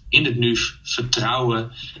volledig in het nu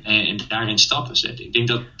vertrouwen en daarin stappen zetten. Ik denk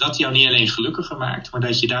dat dat jou niet alleen gelukkiger maakt, maar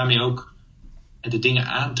dat je daarmee ook de dingen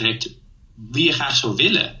aantrekt wie je graag zou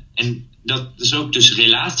willen. En dat is ook dus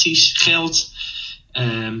relaties, geld,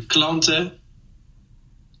 klanten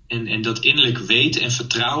en dat innerlijk weten en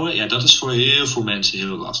vertrouwen. Ja, dat is voor heel veel mensen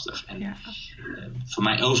heel lastig. En voor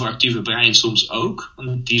mijn overactieve brein soms ook.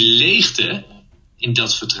 Want die leegte in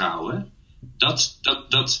dat vertrouwen,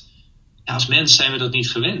 als mens zijn we dat niet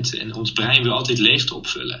gewend. En ons brein wil altijd leegte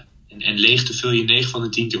opvullen. En leegte vul je 9 van de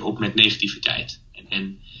 10 keer op met negativiteit.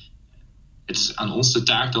 En het is aan ons de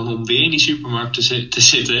taak dan om weer in die supermarkt te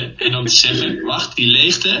zitten en dan te zeggen, wacht, die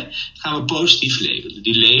leegte gaan we positief labelen.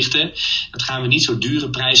 Die leegte, dat gaan we niet zo dure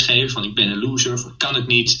prijs geven van ik ben een loser of ik kan het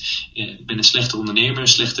niet. Ik ben een slechte ondernemer, een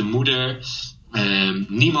slechte moeder.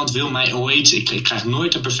 Niemand wil mij ooit. Ik krijg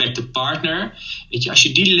nooit een perfecte partner. Weet je, als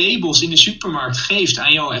je die labels in de supermarkt geeft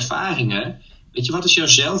aan jouw ervaringen, weet je, wat is jouw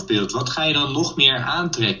zelfbeeld? Wat ga je dan nog meer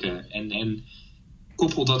aantrekken? En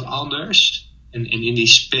koppel dat anders. En in die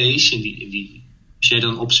space, als jij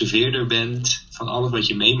dan observeerder bent van alles wat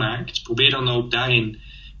je meemaakt, probeer dan ook daarin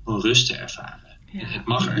wel rust te ervaren. Ja. En het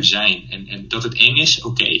mag er zijn. En dat het eng is,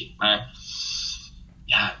 oké. Maar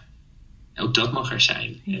ja, ook dat mag er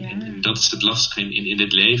zijn. Ja. En dat is het lastige in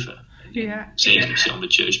dit leven. Ja. Zeker als je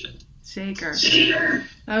ambitieus bent. Zeker.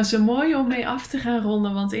 Nou, zo mooi om mee af te gaan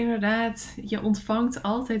ronden. Want inderdaad, je ontvangt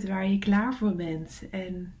altijd waar je klaar voor bent.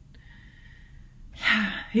 En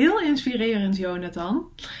ja, heel inspirerend, Jonathan.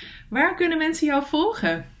 Waar kunnen mensen jou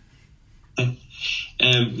volgen?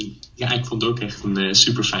 Ik vond het ook echt een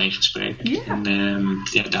super fijn gesprek. Yeah.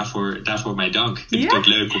 En daarvoor mijn dank. Ik vind het ook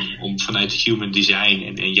leuk om vanuit Human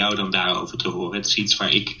Design en jou dan daarover te horen. Het is iets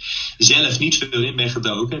waar ik zelf niet veel in ben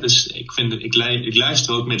gedoken. Dus ik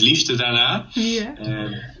luister ook met liefde daarna.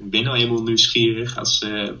 Yeah. Ik ben nou helemaal nieuwsgierig als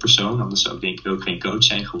persoon. Anders zou ik denk ik ook geen coach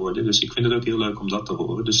zijn geworden. Dus ik vind het ook heel leuk om dat te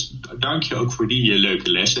horen. Dus dank je ook voor die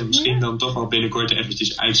leuke lessen. En misschien dan toch wel binnenkort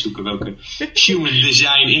eventjes uitzoeken welke Human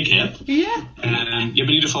Design ik heb. Yeah. Je hebt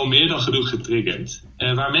in ieder geval meer dan genoeg getriggerd.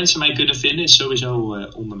 Waar mensen mij kunnen vinden is sowieso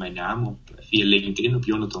onder mijn naam via LinkedIn op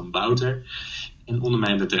Jonathan Bouter. En onder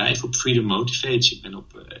mijn bedrijf op Freedom Motivates. Ik ben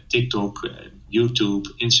op TikTok,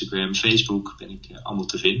 YouTube, Instagram, Facebook ben ik allemaal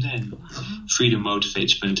te vinden. En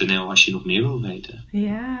freedommotivates.nl als je nog meer wil weten.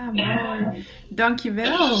 Ja, mooi.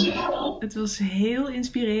 Dankjewel. Het was heel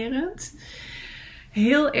inspirerend.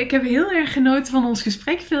 Ik heb heel erg genoten van ons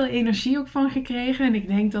gesprek. Veel energie ook van gekregen. En ik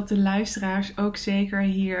denk dat de luisteraars ook zeker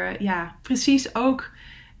hier precies ook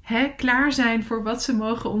klaar zijn voor wat ze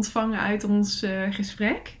mogen ontvangen uit ons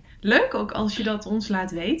gesprek. Leuk ook als je dat ons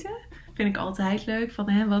laat weten. Vind ik altijd leuk.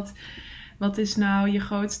 Van wat is nou je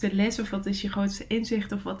grootste les? Of wat is je grootste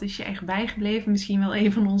inzicht? Of wat is je echt bijgebleven? Misschien wel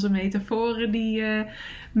een van onze metaforen die je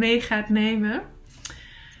mee gaat nemen.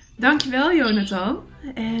 Dankjewel, Jonathan.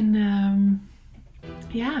 En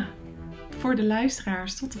voor de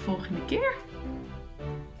luisteraars tot de volgende keer.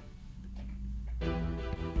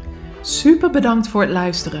 Super bedankt voor het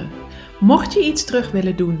luisteren. Mocht je iets terug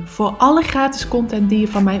willen doen voor alle gratis content die je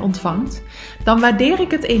van mij ontvangt, dan waardeer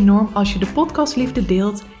ik het enorm als je de podcastliefde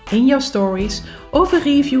deelt in jouw stories of een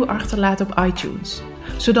review achterlaat op iTunes.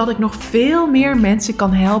 Zodat ik nog veel meer mensen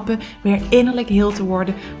kan helpen weer innerlijk heel te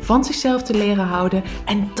worden, van zichzelf te leren houden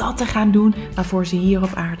en dat te gaan doen waarvoor ze hier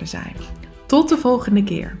op aarde zijn. Tot de volgende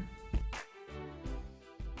keer.